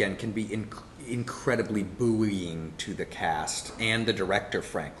just, again, can be incredibly buoying to the cast and the director,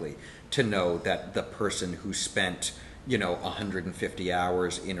 frankly, to know that the person who spent 150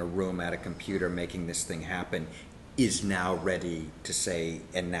 hours in a room at a computer making this thing happen is now ready to say,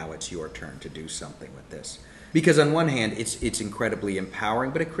 and now it's your turn to do something with this. Because on one hand, it's incredibly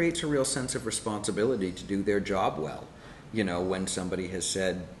empowering, but it creates a real sense of responsibility to do their job well. When somebody has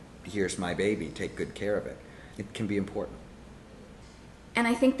said, here's my baby, take good care of it. It can be important. And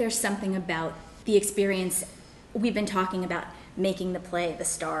I think there's something about the experience. We've been talking about making the play the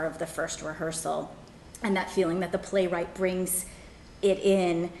star of the first rehearsal, and that feeling that the playwright brings it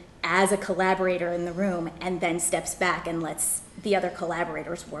in as a collaborator in the room and then steps back and lets the other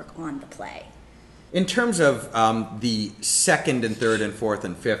collaborators work on the play. In terms of the second and third and fourth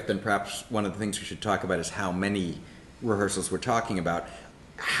and fifth, and perhaps one of the things we should talk about is how many rehearsals we're talking about.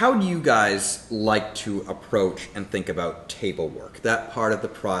 How do you guys like to approach and think about table work? That part of the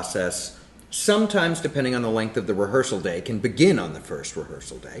process, sometimes depending on the length of the rehearsal day, can begin on the first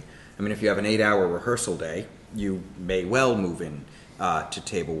rehearsal day. I mean, if you have an 8-hour rehearsal day, you may well move in to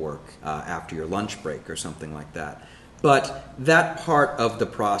table work after your lunch break or something like that. But that part of the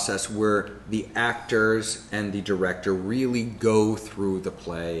process where the actors and the director really go through the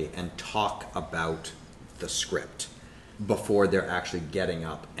play and talk about the script before they're actually getting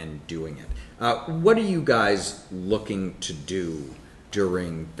up and doing it. What are you guys looking to do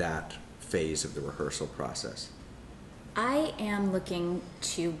during that phase of the rehearsal process? I am looking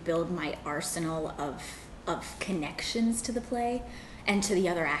to build my arsenal of connections to the play and to the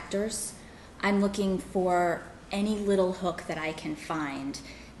other actors. I'm looking for any little hook that I can find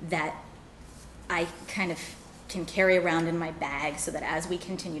that I kind of can carry around in my bag so that as we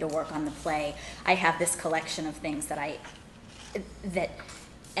continue to work on the play, I have this collection of things that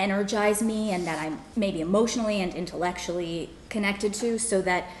energize me and that I'm maybe emotionally and intellectually connected to, so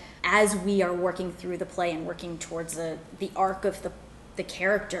that as we are working through the play and working towards the arc of the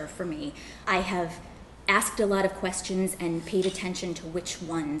character for me, I have asked a lot of questions and paid attention to which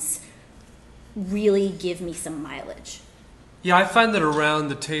ones really give me some mileage. Yeah, I find that around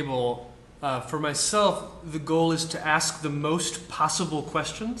the table, for myself, the goal is to ask the most possible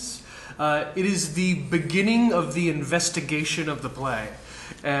questions. It is the beginning of the investigation of the play,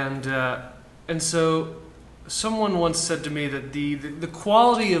 and so someone once said to me that the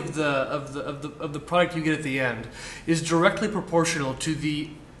quality of the product you get at the end is directly proportional to the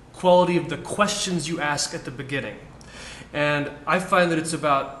quality of the questions you ask at the beginning. And I find that it's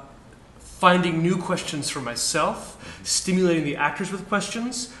about finding new questions for myself, stimulating the actors with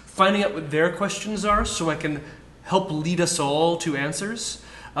questions, finding out what their questions are so I can help lead us all to answers.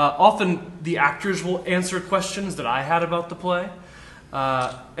 Often the actors will answer questions that I had about the play.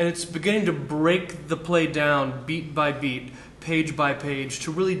 And it's beginning to break the play down beat by beat, page by page,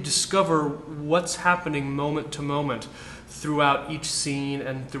 to really discover what's happening moment to moment throughout each scene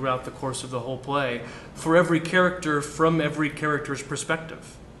and throughout the course of the whole play, for every character, from every character's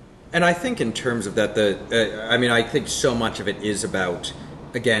perspective. And I think in terms of that, I think so much of it is about,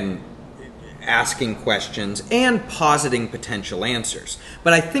 again, asking questions and positing potential answers.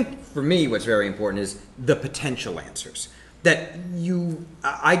 But I think for me what's very important is the potential answers.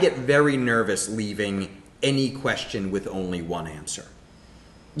 I get very nervous leaving any question with only one answer.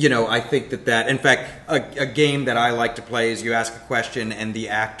 I think that in fact, a game that I like to play is you ask a question and the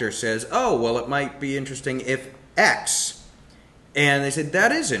actor says, oh, well, it might be interesting if X. And they said,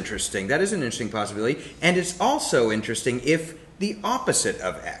 that is interesting. That is an interesting possibility. And it's also interesting if the opposite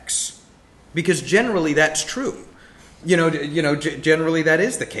of X. Because generally that's true. Generally that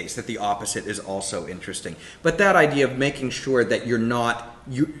is the case, that the opposite is also interesting. But that idea of making sure that you're not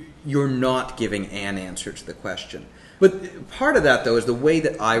giving an answer to the question. But part of that, though, is the way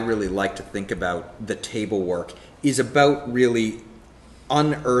that I really like to think about the table work is about really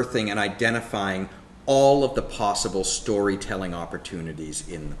unearthing and identifying all of the possible storytelling opportunities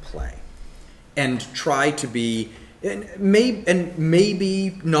in the play, and try to be, and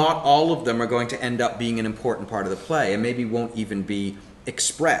maybe not all of them are going to end up being an important part of the play, and maybe won't even be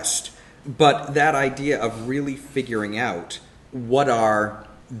expressed. But that idea of really figuring out what are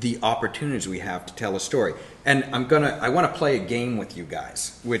the opportunities we have to tell a story. And I want to play a game with you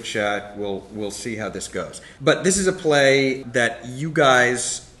guys, which we'll see how this goes. But this is a play that you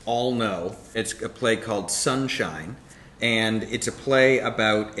guys all know. It's a play called Sunshine, and it's a play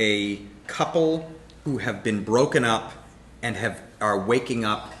about a couple who have been broken up and are waking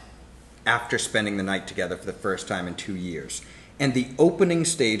up after spending the night together for the first time in 2 years. And the opening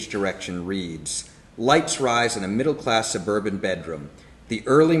stage direction reads, lights rise in a middle-class suburban bedroom. The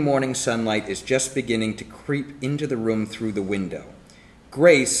early morning sunlight is just beginning to creep into the room through the window.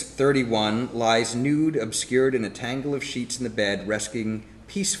 Grace, 31, lies nude, obscured in a tangle of sheets in the bed, resting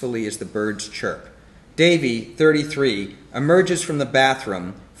peacefully as the birds chirp. Davy, 33, emerges from the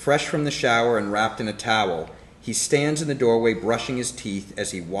bathroom, fresh from the shower and wrapped in a towel. He stands in the doorway brushing his teeth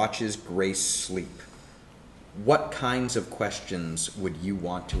as he watches Grace sleep. What kinds of questions would you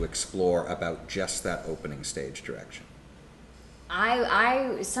want to explore about just that opening stage direction?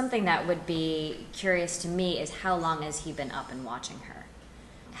 Something that would be curious to me is how long has he been up and watching her?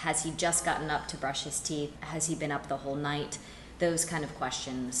 Has he just gotten up to brush his teeth? Has he been up the whole night? Those kind of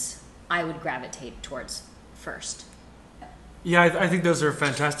questions I would gravitate towards first. Yeah, I think those are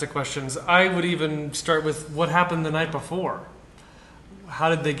fantastic questions. I would even start with what happened the night before. How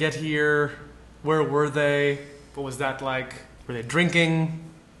did they get here? Where were they? What was that like? Were they drinking?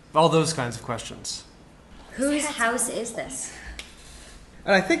 All those kinds of questions. Whose house is this?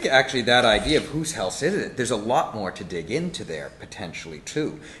 And I think actually that idea of whose house is it, there's a lot more to dig into there potentially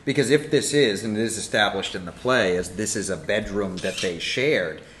too. Because if this is, and it is established in the play as this is a bedroom that they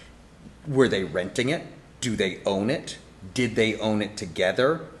shared, were they renting it? Do they own it? Did they own it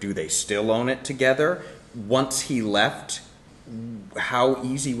together? Do they still own it together? Once he left, how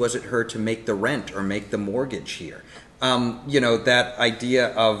easy was it her to make the rent or make the mortgage here? That idea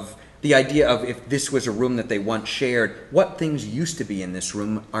of if this was a room that they once shared, what things used to be in this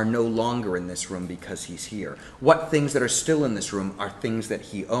room are no longer in this room because he's here? What things that are still in this room are things that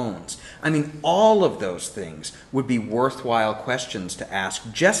he owns? I mean, all of those things would be worthwhile questions to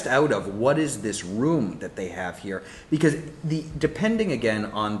ask just out of what is this room that they have here? Because depending again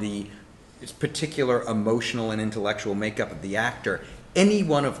on the particular emotional and intellectual makeup of the actor, Any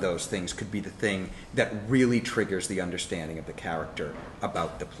one of those things could be the thing that really triggers the understanding of the character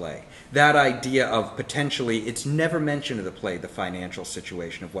about the play. That idea of potentially, it's never mentioned in the play, the financial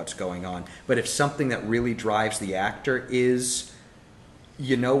situation of what's going on, but if something that really drives the actor is,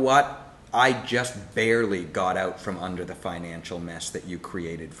 you know what, I just barely got out from under the financial mess that you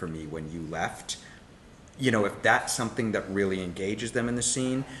created for me when you left. You know, if that's something that really engages them in the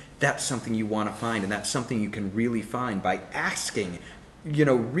scene, that's something you want to find, and that's something you can really find by asking, you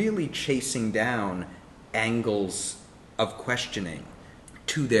know, really chasing down angles of questioning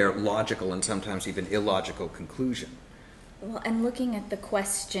to their logical and sometimes even illogical conclusion. Well, and looking at the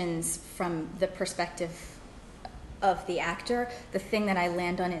questions from the perspective of the actor, the thing that I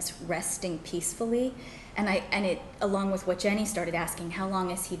land on is resting peacefully. And it, along with what Jenny started asking, how long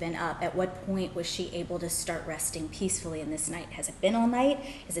has he been up? At what point was she able to start resting peacefully in this night? Has it been all night?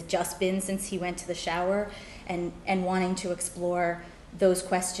 Has it just been since he went to the shower? And wanting to explore those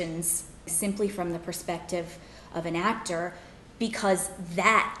questions simply from the perspective of an actor, because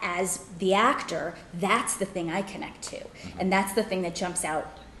that, as the actor, that's the thing I connect to. And that's the thing that jumps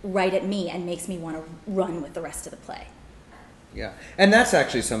out right at me and makes me want to run with the rest of the play. Yeah, and that's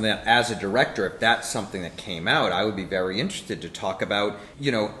actually something that, as a director, if that's something that came out, I would be very interested to talk about,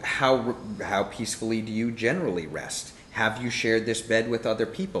 you know, how peacefully do you generally rest? Have you shared this bed with other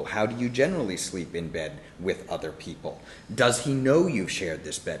people? How do you generally sleep in bed with other people? Does he know you've shared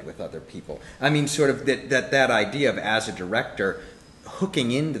this bed with other people? I mean, sort of that idea of, as a director,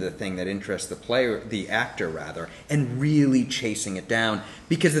 hooking into the thing that interests the actor rather, and really chasing it down.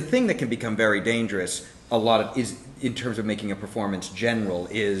 Because the thing that can become very dangerous is, in terms of making a performance general,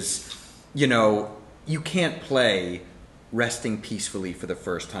 is, you know, you can't play resting peacefully for the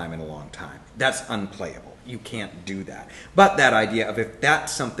first time in a long time. That's unplayable. You can't do that. But that idea of, if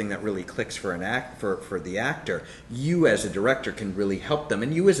that's something that really clicks for the actor, you as a director can really help them,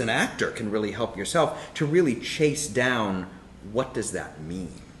 and you as an actor can really help yourself to really chase down, what does that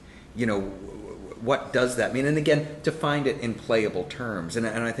mean? You know, what does that mean? And again, to find it in playable terms. And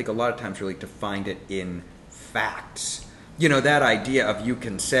I think a lot of times really to find it in facts. You know, that idea of, you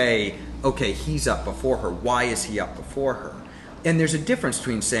can say, okay, he's up before her. Why is he up before her? And there's a difference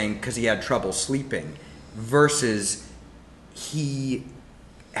between saying because he had trouble sleeping versus he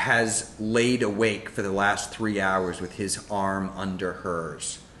has laid awake for the last 3 hours with his arm under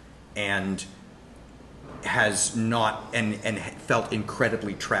hers and has not, and felt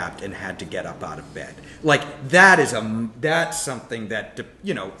incredibly trapped and had to get up out of bed. Like, that's something that,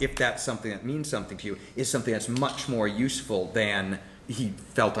 you know, if that's something that means something to you, is something that's much more useful than he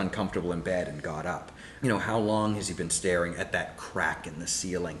felt uncomfortable in bed and got up. You know, how long has he been staring at that crack in the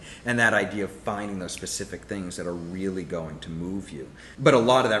ceiling? And that idea of finding those specific things that are really going to move you. But a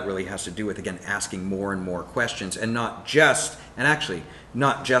lot of that really has to do with, again, asking more and more questions, and not just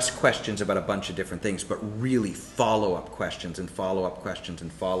questions about a bunch of different things, but really follow-up questions and follow-up questions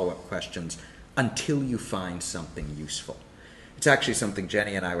and follow-up questions until you find something useful. It's actually something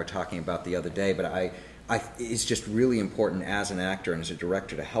Jenny and I were talking about the other day, but it's just really important as an actor and as a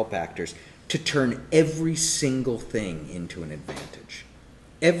director to help actors to turn every single thing into an advantage.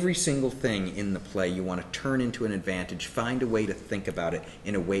 Every single thing in the play you want to turn into an advantage. Find a way to think about it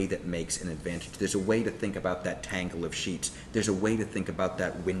in a way that makes an advantage. There's a way to think about that tangle of sheets. There's a way to think about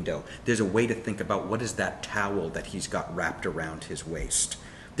that window. There's a way to think about, what is that towel that he's got wrapped around his waist?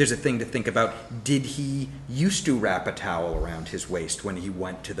 There's a thing to think about, did he used to wrap a towel around his waist when he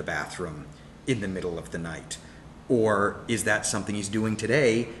went to the bathroom in the middle of the night? Or is that something he's doing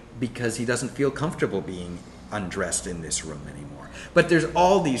today because he doesn't feel comfortable being undressed in this room anymore? But there's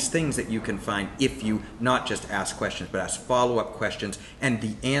all these things that you can find if you not just ask questions, but ask follow-up questions. And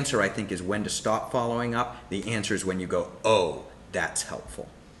the answer, I think, is when to stop following up. The answer is when you go, oh, that's helpful.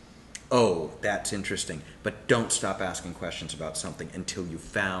 Oh, that's interesting. But don't stop asking questions about something until you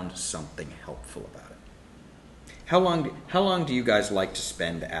found something helpful about it. How long do you guys like to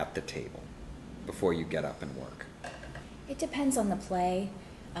spend at the table before you get up and work? It depends on the play.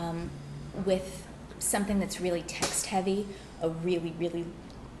 With something that's really text heavy, a really, really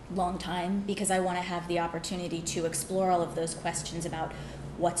long time, because I want to have the opportunity to explore all of those questions about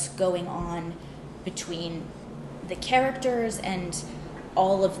what's going on between the characters and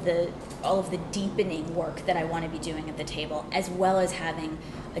all of the deepening work that I want to be doing at the table, as well as having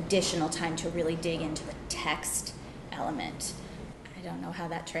additional time to really dig into the text element. I don't know how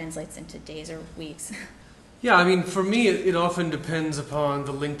that translates into days or weeks. Yeah, I mean, for me, it often depends upon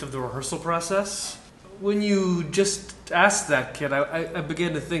the length of the rehearsal process. When you just asked that, Kitt, I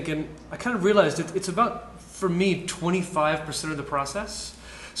began to think, and I kind of realized it's about, for me, 25% of the process.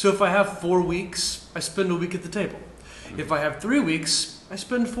 So if I have 4 weeks, I spend a week at the table. If I have 3 weeks, I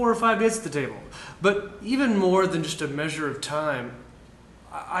spend 4 or 5 days at the table. But even more than just a measure of time,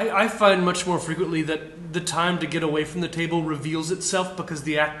 I find much more frequently that the time to get away from the table reveals itself because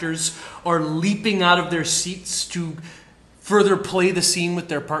the actors are leaping out of their seats to further play the scene with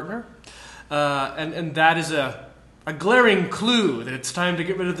their partner. And that is a glaring clue that it's time to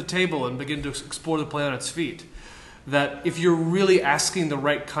get rid of the table and begin to explore the play on its feet. That if you're really asking the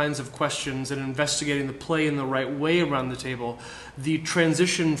right kinds of questions and investigating the play in the right way around the table, the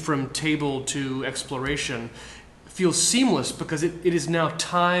transition from table to exploration feels seamless because it is now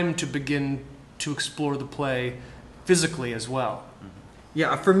time to begin to explore the play physically as well.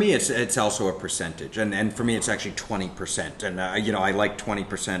 Yeah, for me it's also a percentage, and for me it's actually 20%, and I like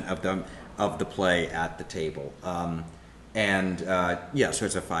 20% of the play at the table, so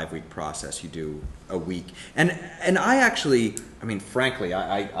it's a 5-week process. You do a week, and I actually, frankly,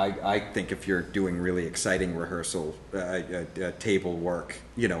 I think if you're doing really exciting rehearsal table work,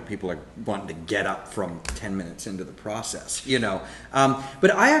 people are wanting to get up from 10 minutes into the process,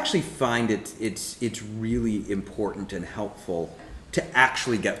 but I actually find it's really important and helpful to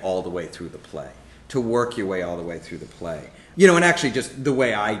actually get all the way through the play, to work your way all the way through the play. And actually just the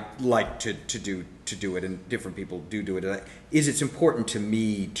way I like to do it, and different people do it, is it's important to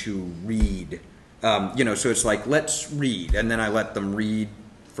me to read. So it's like, let's read, and then I let them read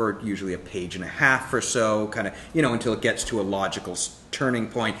for usually a page and a half or so, kind of, until it gets to a logical turning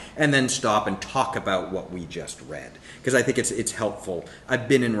point, and then stop and talk about what we just read. Because I think it's helpful. I've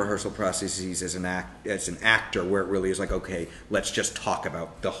been in rehearsal processes as an actor where it really is like, okay, let's just talk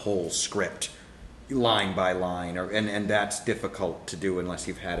about the whole script, line by line, and that's difficult to do unless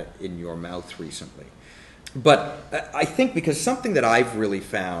you've had it in your mouth recently. But I think because something that I've really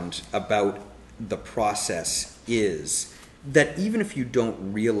found about the process is that even if you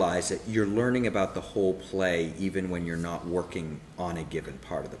don't realize it, you're learning about the whole play even when you're not working on a given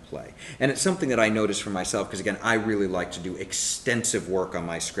part of the play. And it's something that I notice for myself because, again, I really like to do extensive work on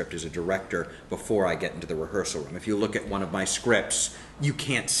my script as a director before I get into the rehearsal room. If you look at one of my scripts, you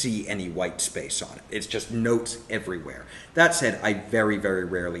can't see any white space on it. It's just notes everywhere. That said, I very, very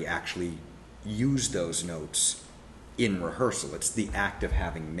rarely actually use those notes in rehearsal. It's the act of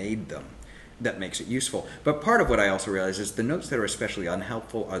having made them that makes it useful. But part of what I also realize is the notes that are especially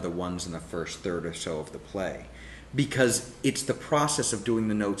unhelpful are the ones in the first third or so of the play. Because it's the process of doing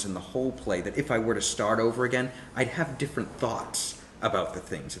the notes in the whole play that if I were to start over again, I'd have different thoughts about the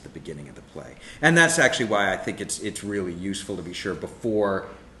things at the beginning of the play. And that's actually why I think it's really useful to be sure before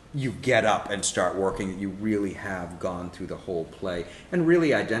you get up and start working that you really have gone through the whole play and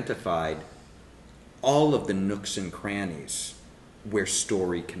really identified all of the nooks and crannies where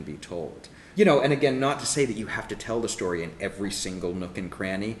story can be told. And again, not to say that you have to tell the story in every single nook and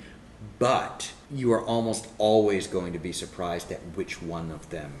cranny, but you are almost always going to be surprised at which one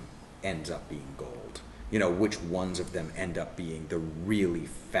of them ends up being gold. Which ones of them end up being the really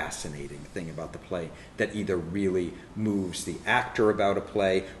fascinating thing about the play that either really moves the actor about a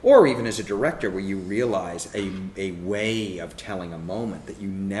play, or even as a director where you realize a way of telling a moment that you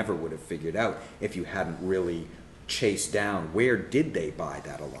never would have figured out if you hadn't really chased down where did they buy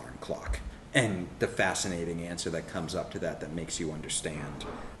that alarm clock, and the fascinating answer that comes up to that makes you understand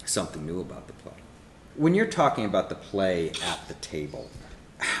something new about the play. When you're talking about the play at the table,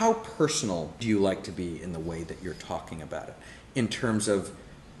 how personal do you like to be in the way that you're talking about it, in terms of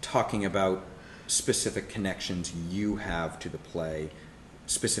talking about specific connections you have to the play,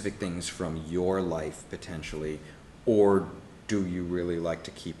 specific things from your life potentially, or do you really like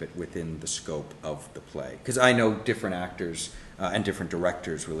to keep it within the scope of the play? Because I know different actors and different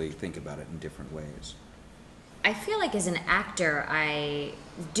directors really think about it in different ways. I feel like as an actor, I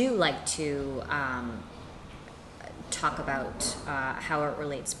do like to talk about how it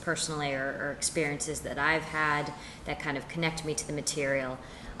relates personally or experiences that I've had that kind of connect me to the material.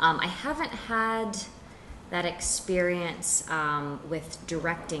 I haven't had that experience with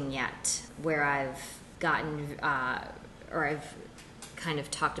directing yet, where I've gotten or I've kind of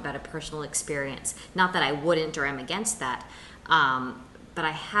talked about a personal experience. Not that I wouldn't or am against that, but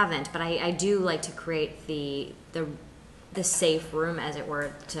I haven't. But I do like to create the safe room, as it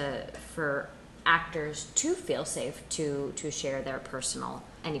were, for actors to feel safe to share their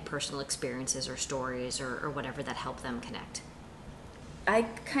any personal experiences or stories or whatever that help them connect. I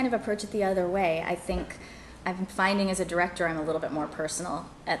kind of approach it the other way. I think I'm finding as a director I'm a little bit more personal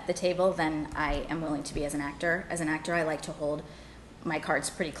at the table than I am willing to be as an actor. As an actor, I like to hold my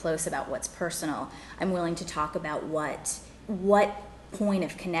cards pretty close about what's personal. I'm willing to talk about what point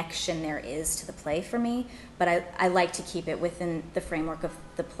of connection there is to the play for me, but I like to keep it within the framework of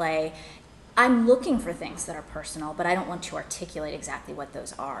the play. I'm looking for things that are personal, but I don't want to articulate exactly what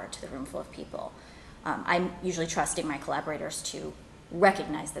those are to the room full of people. I'm usually trusting my collaborators to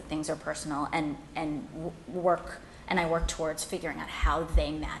recognize that things are personal and I work towards figuring out how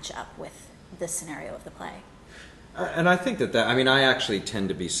they match up with the scenario of the play. And I think that I mean, I actually tend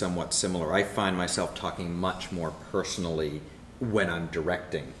to be somewhat similar. I find myself talking much more personally when I'm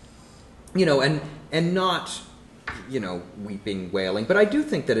directing, and not, weeping, wailing. But I do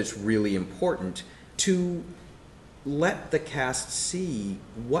think that it's really important to let the cast see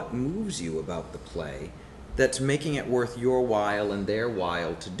what moves you about the play that's making it worth your while and their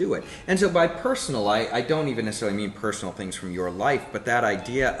while to do it. And so by personal, I don't even necessarily mean personal things from your life, but that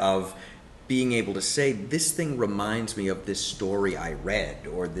idea of being able to say, this thing reminds me of this story I read,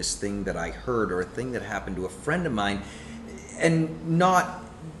 or this thing that I heard, or a thing that happened to a friend of mine, and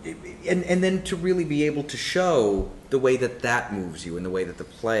then to really be able to show the way that moves you and the way that the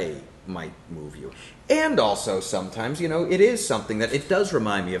play might move you. And also sometimes, it is something that it does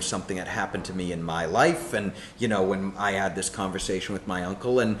remind me of something that happened to me in my life, and when I had this conversation with my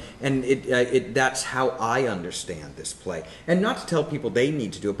uncle, and that's how I understand this play. And not to tell people they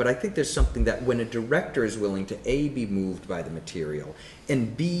need to do it, but I think there's something that when a director is willing to A, be moved by the material,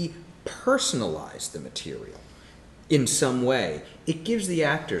 and B, personalize the material in some way, it gives the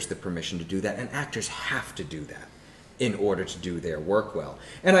actors the permission to do that, and actors have to do that in order to do their work well.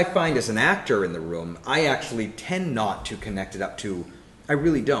 And I find as an actor in the room, I actually tend not to connect it up to, I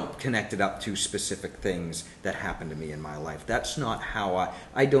really don't connect it up to specific things that happen to me in my life. That's not how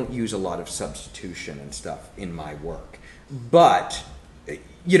I don't use a lot of substitution and stuff in my work. But,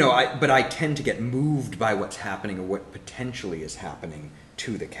 but I tend to get moved by what's happening or what potentially is happening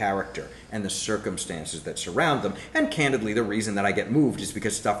to the character and the circumstances that surround them. And candidly, the reason that I get moved is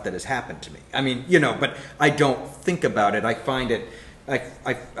because stuff that has happened to me. I mean, but I don't think about it. I find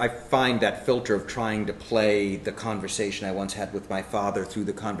that filter of trying to play the conversation I once had with my father through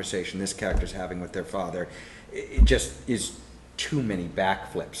the conversation this character's having with their father. It just is too many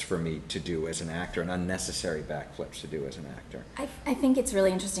backflips for me to do as an actor, and unnecessary backflips to do as an actor. I think it's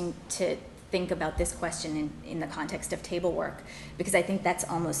really interesting to think about this question in the context of table work, because I think that's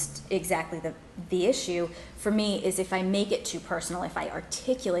almost exactly the issue for me. Is if I make it too personal, if I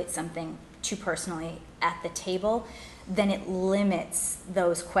articulate something too personally at the table, then it limits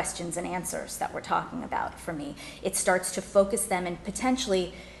those questions and answers that we're talking about for me. It starts to focus them and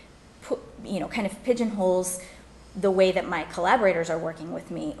potentially kind of pigeonholes the way that my collaborators are working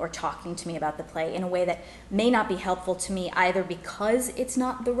with me or talking to me about the play in a way that may not be helpful to me, either because it's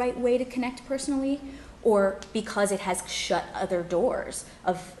not the right way to connect personally, or because it has shut other doors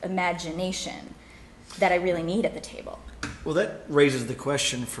of imagination that I really need at the table. Well, that raises the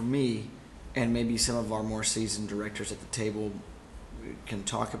question for me, and maybe some of our more seasoned directors at the table can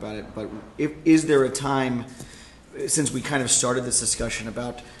talk about it, but is there a time, since we kind of started this discussion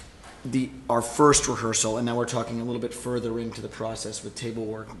about our first rehearsal, and now we're talking a little bit further into the process with table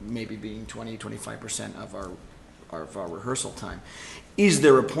work maybe being 20-25% of our rehearsal time, is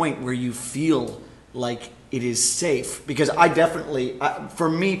there a point where you feel like it is safe? Because for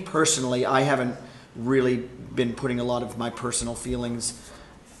me personally, I haven't really been putting a lot of my personal feelings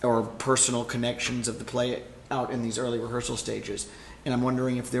or personal connections of the play out in these early rehearsal stages, and I'm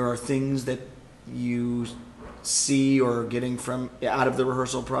wondering if there are things that you see or getting out of the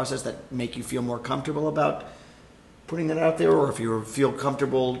rehearsal process that make you feel more comfortable about putting that out there, or if you feel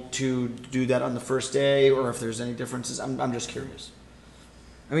comfortable to do that on the first day, or if there's any differences. I'm just curious.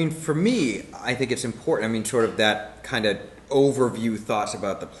 I mean, for me, I think it's important. I mean, sort of that kind of overview thoughts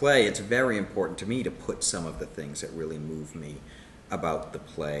about the play, it's very important to me to put some of the things that really move me about the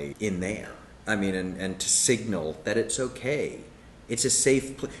play in there. I mean, and to signal that it's okay. It's a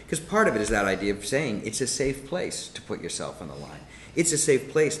safe place, because part of it is that idea of saying it's a safe place to put yourself on the line. It's a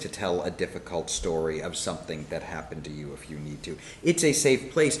safe place to tell a difficult story of something that happened to you if you need to. It's a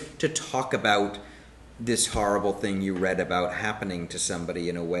safe place to talk about this horrible thing you read about happening to somebody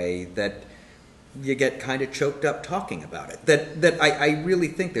in a way that you get kind of choked up talking about it. That I really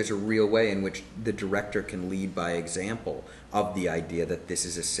think there's a real way in which the director can lead by example of the idea that this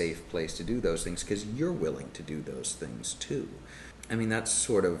is a safe place to do those things, because you're willing to do those things too. I mean, that's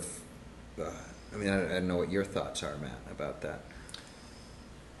sort of, I don't know what your thoughts are, Matt, about that.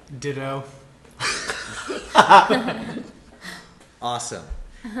 Ditto. Awesome.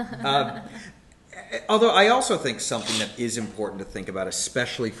 Although I also think something that is important to think about,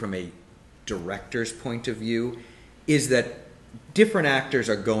 especially from a director's point of view, is that different actors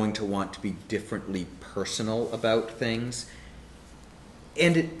are going to want to be differently personal about things.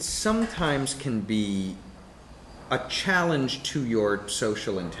 And it sometimes can be a challenge to your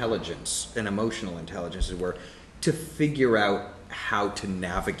social intelligence and emotional intelligence, as it were, to figure out how to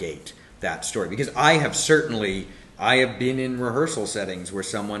navigate that story. Because I have been in rehearsal settings where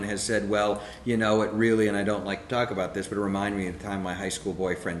someone has said, well, you know, it really, and I don't like to talk about this, but it reminded me of the time my high school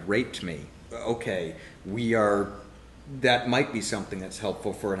boyfriend raped me. Okay, that might be something that's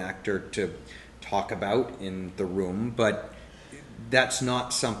helpful for an actor to talk about in the room, but that's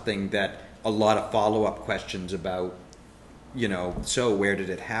not something that a lot of follow-up questions about, you know, so where did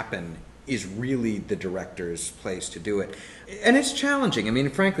it happen, is really the director's place to do it. And it's challenging. I mean,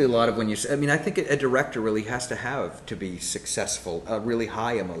 frankly, I think a director really has to have, to be successful, a really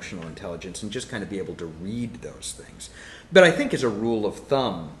high emotional intelligence and just kind of be able to read those things. But I think as a rule of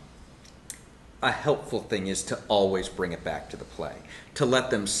thumb, a helpful thing is to always bring it back to the play, to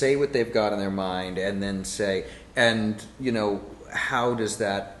let them say what they've got in their mind and then say, and, you know, how do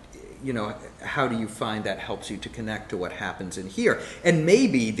you find that helps you to connect to what happens in here? And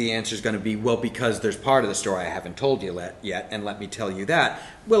maybe the answer is going to be, well, because there's part of the story I haven't told you yet, and let me tell you that.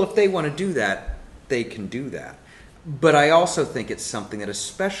 Well, if they want to do that, they can do that. But I also think it's something that,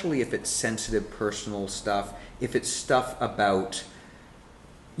 especially if it's sensitive personal stuff, if it's stuff about,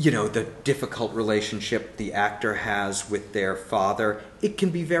 you know, the difficult relationship the actor has with their father, it can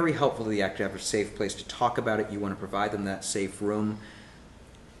be very helpful to the actor to have a safe place to talk about it. You want to provide them that safe room.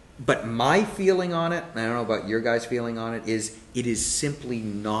 But my feeling on it, and I don't know about your guys' feeling on it, is it is simply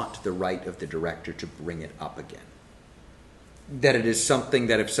not the right of the director to bring it up again. That it is something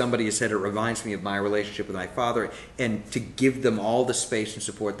that if somebody has said it reminds me of my relationship with my father, and to give them all the space and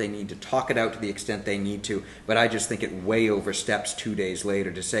support they need to talk it out to the extent they need to, but I just think it way oversteps 2 days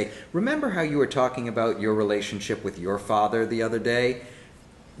later to say, remember how you were talking about your relationship with your father the other day?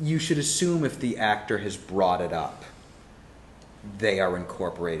 You should assume if the actor has brought it up, they are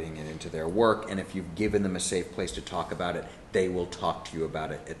incorporating it into their work, and if you've given them a safe place to talk about it, they will talk to you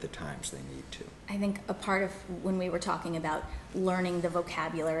about it at the times they need to. I think a part of when we were talking about learning the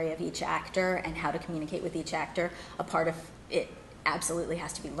vocabulary of each actor and how to communicate with each actor, a part of it absolutely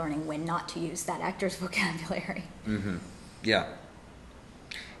has to be learning when not to use that actor's vocabulary. Mm-hmm. Yeah.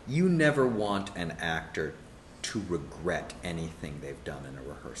 You never want an actor to regret anything they've done in a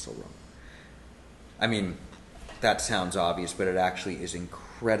rehearsal room. I mean, that sounds obvious, but it actually is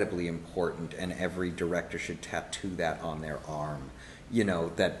incredibly important, and every director should tattoo that on their arm. You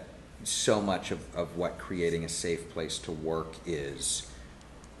know, that so much of what creating a safe place to work is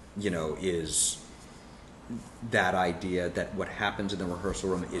that idea that what happens in the rehearsal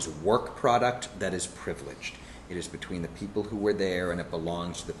room is work product that is privileged. It is between the people who were there, and it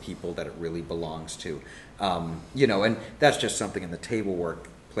belongs to the people that it really belongs to. And that's just something in the table work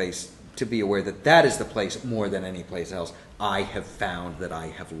place, to be aware that that is the place more than any place else. I have found that I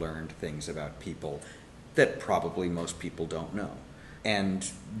have learned things about people that probably most people don't know. And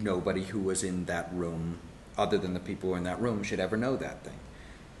nobody who was in that room, other than the people who were in that room, should ever know that thing.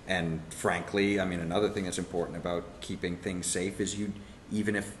 And frankly, I mean, another thing that's important about keeping things safe is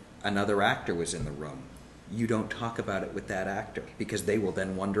even if another actor was in the room, you don't talk about it with that actor, because they will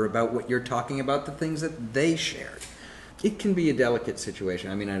then wonder about what you're talking about, the things that they shared. It can be a delicate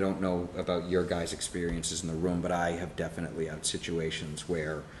situation. I mean, I don't know about your guys' experiences in the room, but I have definitely had situations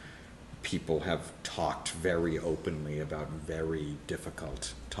where people have talked very openly about very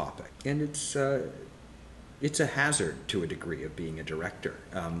difficult topics. And it's a hazard to a degree of being a director,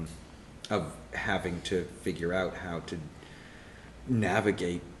 of having to figure out how to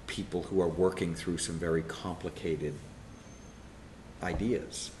navigate people who are working through some very complicated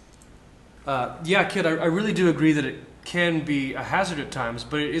ideas. Yeah, Kitt, I really do agree that it can be a hazard at times,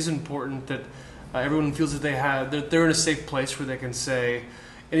 but it is important that everyone feels that they're in a safe place where they can say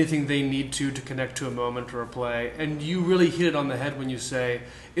anything they need to connect to a moment or a play. And you really hit it on the head when you say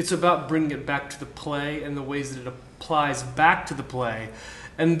it's about bringing it back to the play and the ways that it applies back to the play.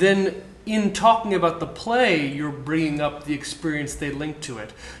 And then in talking about the play, you're bringing up the experience they link to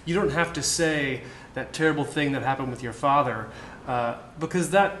it. You don't have to say that terrible thing that happened with your father,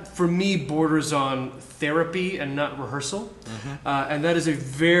 because that, for me, borders on therapy and not rehearsal. Mm-hmm. And that is a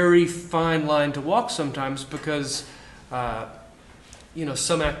very fine line to walk sometimes, because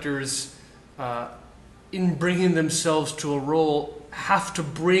some actors, in bringing themselves to a role, have to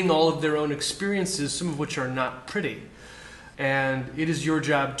bring all of their own experiences, some of which are not pretty. And it is your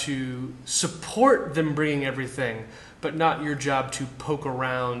job to support them bringing everything, but not your job to poke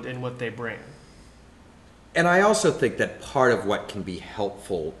around in what they bring. And I also think that part of what can be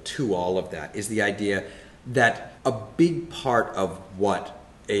helpful to all of that is the idea that a big part of what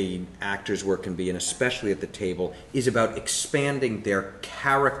an actor's work can be, and especially at the table, is about expanding their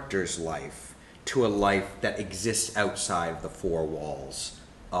character's life to a life that exists outside the four walls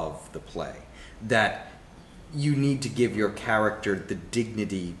of the play. That you need to give your character the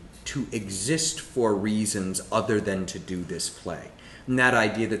dignity to exist for reasons other than to do this play. And that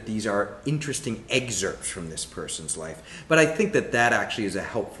idea that these are interesting excerpts from this person's life. But I think that that actually is a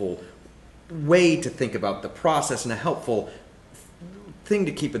helpful way to think about the process and a helpful thing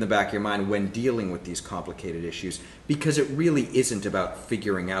to keep in the back of your mind when dealing with these complicated issues, because it really isn't about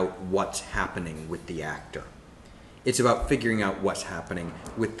figuring out what's happening with the actor. It's about figuring out what's happening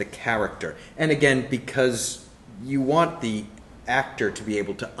with the character. And again, because you want the actor to be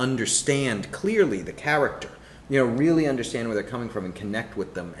able to understand clearly the character, really understand where they're coming from and connect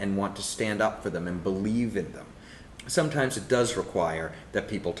with them and want to stand up for them and believe in them. Sometimes it does require that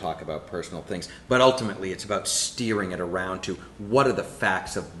people talk about personal things, but ultimately it's about steering it around to what are the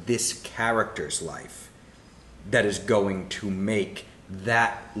facts of this character's life that is going to make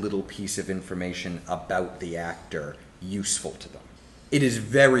that little piece of information about the actor useful to them. It is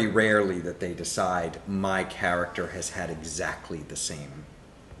very rarely that they decide my character has had exactly the same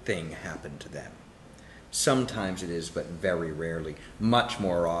thing happen to them. Sometimes it is, but very rarely. Much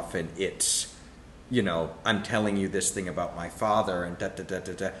more often it's, I'm telling you this thing about my father and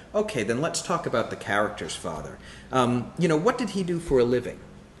da-da-da-da-da. Okay, then let's talk about the character's father. What did he do for a living?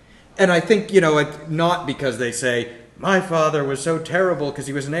 And I think, not because they say, my father was so terrible because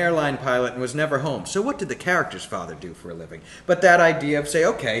he was an airline pilot and was never home. So what did the character's father do for a living? But that idea of say,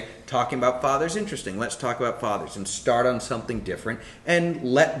 okay, talking about fathers, interesting. Let's talk about fathers and start on something different and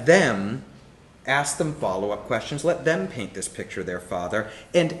let them ask them follow-up questions. Let them paint this picture of their father,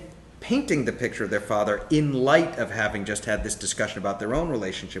 and painting the picture of their father in light of having just had this discussion about their own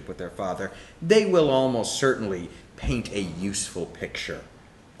relationship with their father, they will almost certainly paint a useful picture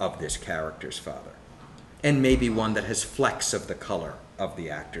of this character's father. And maybe one that has flecks of the color of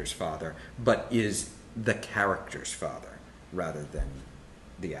the actor's father, but is the character's father rather than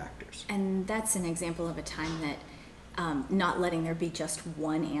the actor's. And that's an example of a time that not letting there be just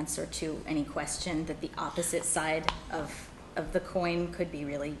one answer to any question, that the opposite side of the coin could be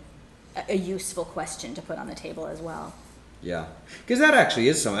really a useful question to put on the table as well. Yeah, because that actually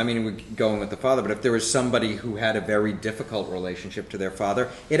is something. I mean, we're going with the father, but if there was somebody who had a very difficult relationship to their father,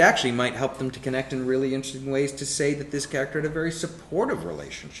 it actually might help them to connect in really interesting ways to say that this character had a very supportive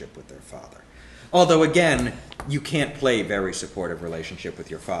relationship with their father. Although, again, you can't play very supportive relationship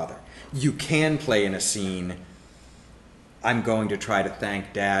with your father. You can play in a scene, I'm going to try to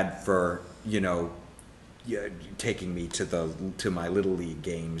thank Dad for, taking me to my Little League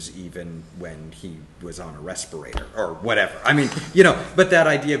games even when he was on a respirator or whatever. I mean, but that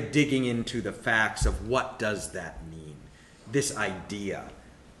idea of digging into the facts of what does that mean? This idea,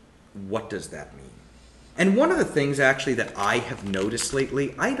 what does that mean? And one of the things actually that I have noticed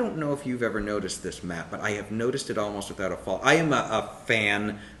lately, I don't know if you've ever noticed this, Matt, but I have noticed it almost without a fault. I am a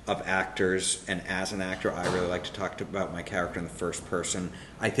fan of actors, and as an actor, I really like to talk about my character in the first person.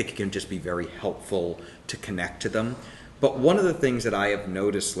 I think it can just be very helpful to connect to them. But one of the things that I have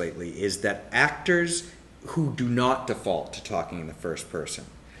noticed lately is that actors who do not default to talking in the first person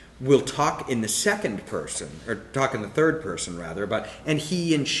will talk in the second person, or talk in the third person rather, about, and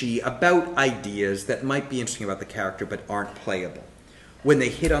he and she, about ideas that might be interesting about the character but aren't playable. When they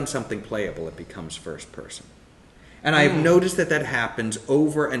hit on something playable, it becomes first person. And I have noticed that happens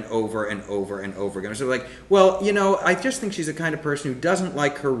over and over and over and over again. So like, well, I just think she's the kind of person who doesn't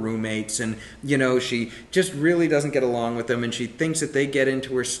like her roommates, and, she just really doesn't get along with them, and she thinks that they get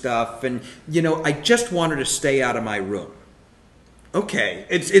into her stuff, and, I just want her to stay out of my room. Okay,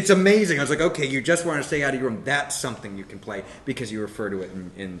 it's amazing. I was like, okay, you just want to stay out of your room. That's something you can play because you refer to it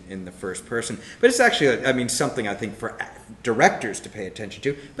in the first person. But it's actually, something I think for directors to pay attention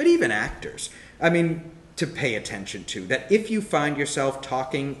to, but even actors, to pay attention to. That if you find yourself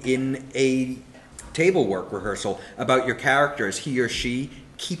talking in a table work rehearsal about your character as he or she,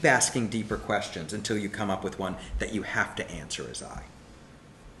 keep asking deeper questions until you come up with one that you have to answer as I.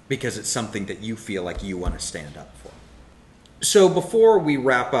 Because it's something that you feel like you want to stand up for. So before we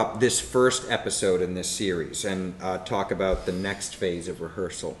wrap up this first episode in this series and talk about the next phase of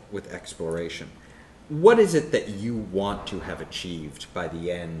rehearsal with exploration, what is it that you want to have achieved by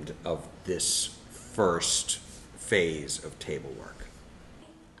the end of this first phase of table work?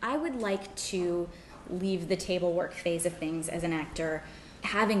 I would like to leave the table work phase of things as an actor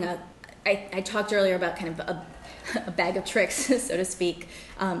having I talked earlier about kind of a bag of tricks, so to speak,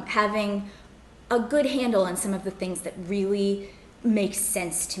 having a good handle on some of the things that really make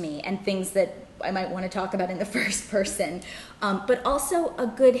sense to me and things that I might want to talk about in the first person, but also a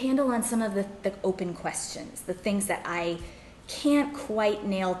good handle on some of the open questions, the things that I can't quite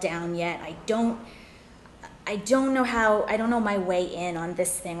nail down yet. I don't know my way in on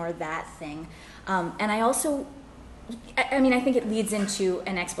this thing or that thing. And I think it leads into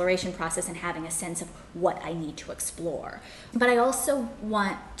an exploration process and having a sense of what I need to explore. But I also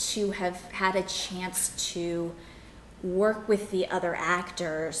want to have had a chance to work with the other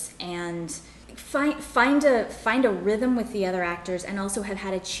actors and find a rhythm with the other actors, and also have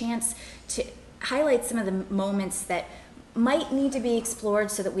had a chance to highlight some of the moments that might need to be explored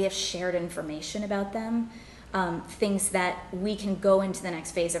so that we have shared information about them, things that we can go into the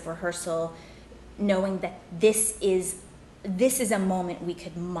next phase of rehearsal knowing that this is a moment we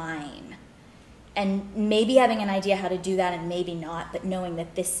could mine, and maybe having an idea how to do that and maybe not, but knowing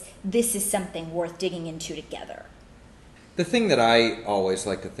that this is something worth digging into together. The thing that I always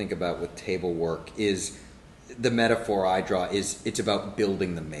like to think about with table work is the metaphor I draw is it's about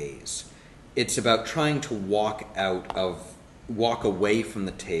building the maze. It's about trying to walk away from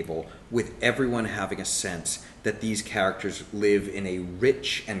the table with everyone having a sense that these characters live in a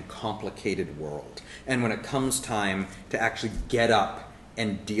rich and complicated world. And when it comes time to actually get up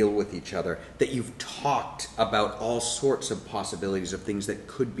and deal with each other, that you've talked about all sorts of possibilities of things that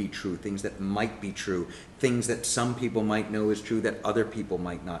could be true, things that might be true, things that some people might know is true that other people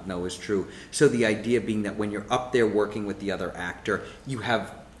might not know is true. So the idea being that when you're up there working with the other actor, you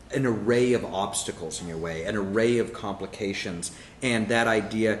have an array of obstacles in your way, an array of complications, and that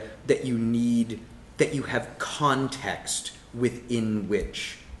idea that you have context within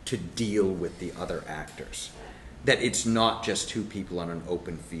which to deal with the other actors. That it's not just two people on an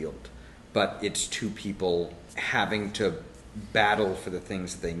open field, but it's two people having to battle for the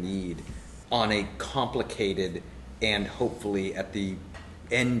things that they need on a complicated, and hopefully at the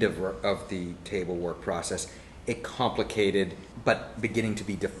end of the table work process, a complicated but beginning to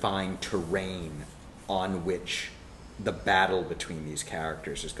be defined terrain on which the battle between these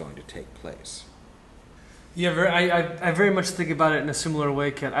characters is going to take place. Yeah, I very much think about it in a similar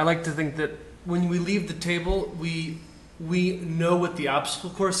way, Kitt. I like to think that when we leave the table, we know what the obstacle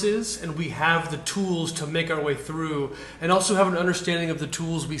course is, and we have the tools to make our way through, and also have an understanding of the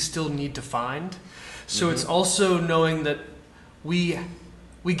tools we still need to find. So It's also knowing that we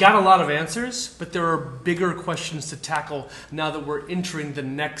got a lot of answers, but there are bigger questions to tackle now that we're entering the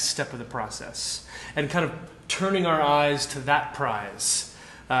next step of the process, and kind of turning our eyes to that prize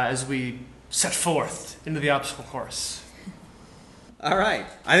as we set forth into the obstacle course. All right.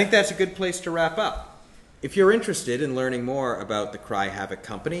 I think that's a good place to wrap up. If you're interested in learning more about the CRY HAVOC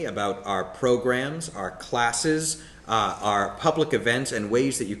Company, about our programs, our classes, our public events, and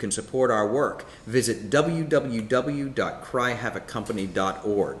ways that you can support our work, visit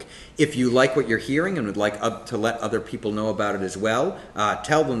www.cryhavoccompany.org. If you like what you're hearing and would like to let other people know about it as well,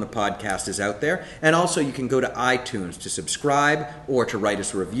 tell them the podcast is out there. And also you can go to iTunes to subscribe or to write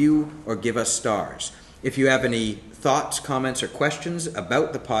us a review or give us stars. If you have any thoughts, comments, or questions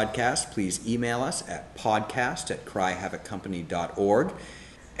about the podcast, please email us at podcast@cryhavoccompany.org.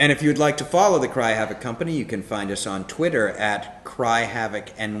 And if you'd like to follow the CRY HAVOC Company, you can find us on Twitter at CRY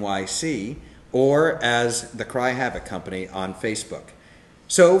HAVOC NYC or as the CRY HAVOC Company on Facebook.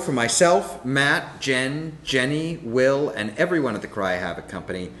 So for myself, Matt, Jen, Jenny, Will, and everyone at the CRY HAVOC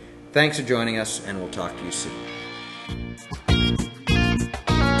Company, thanks for joining us, and we'll talk to you soon.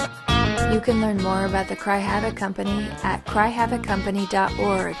 You can learn more about the CRY HAVOC Company at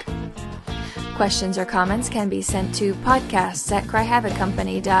cryhavoccompany.org. Questions or comments can be sent to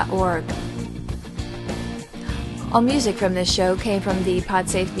podcasts@cryhavoccompany.org. All music from this show came from the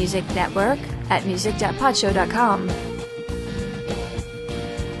Podsafe Music Network at music.podshow.com.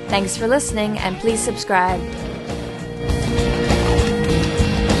 Thanks for listening, and please subscribe.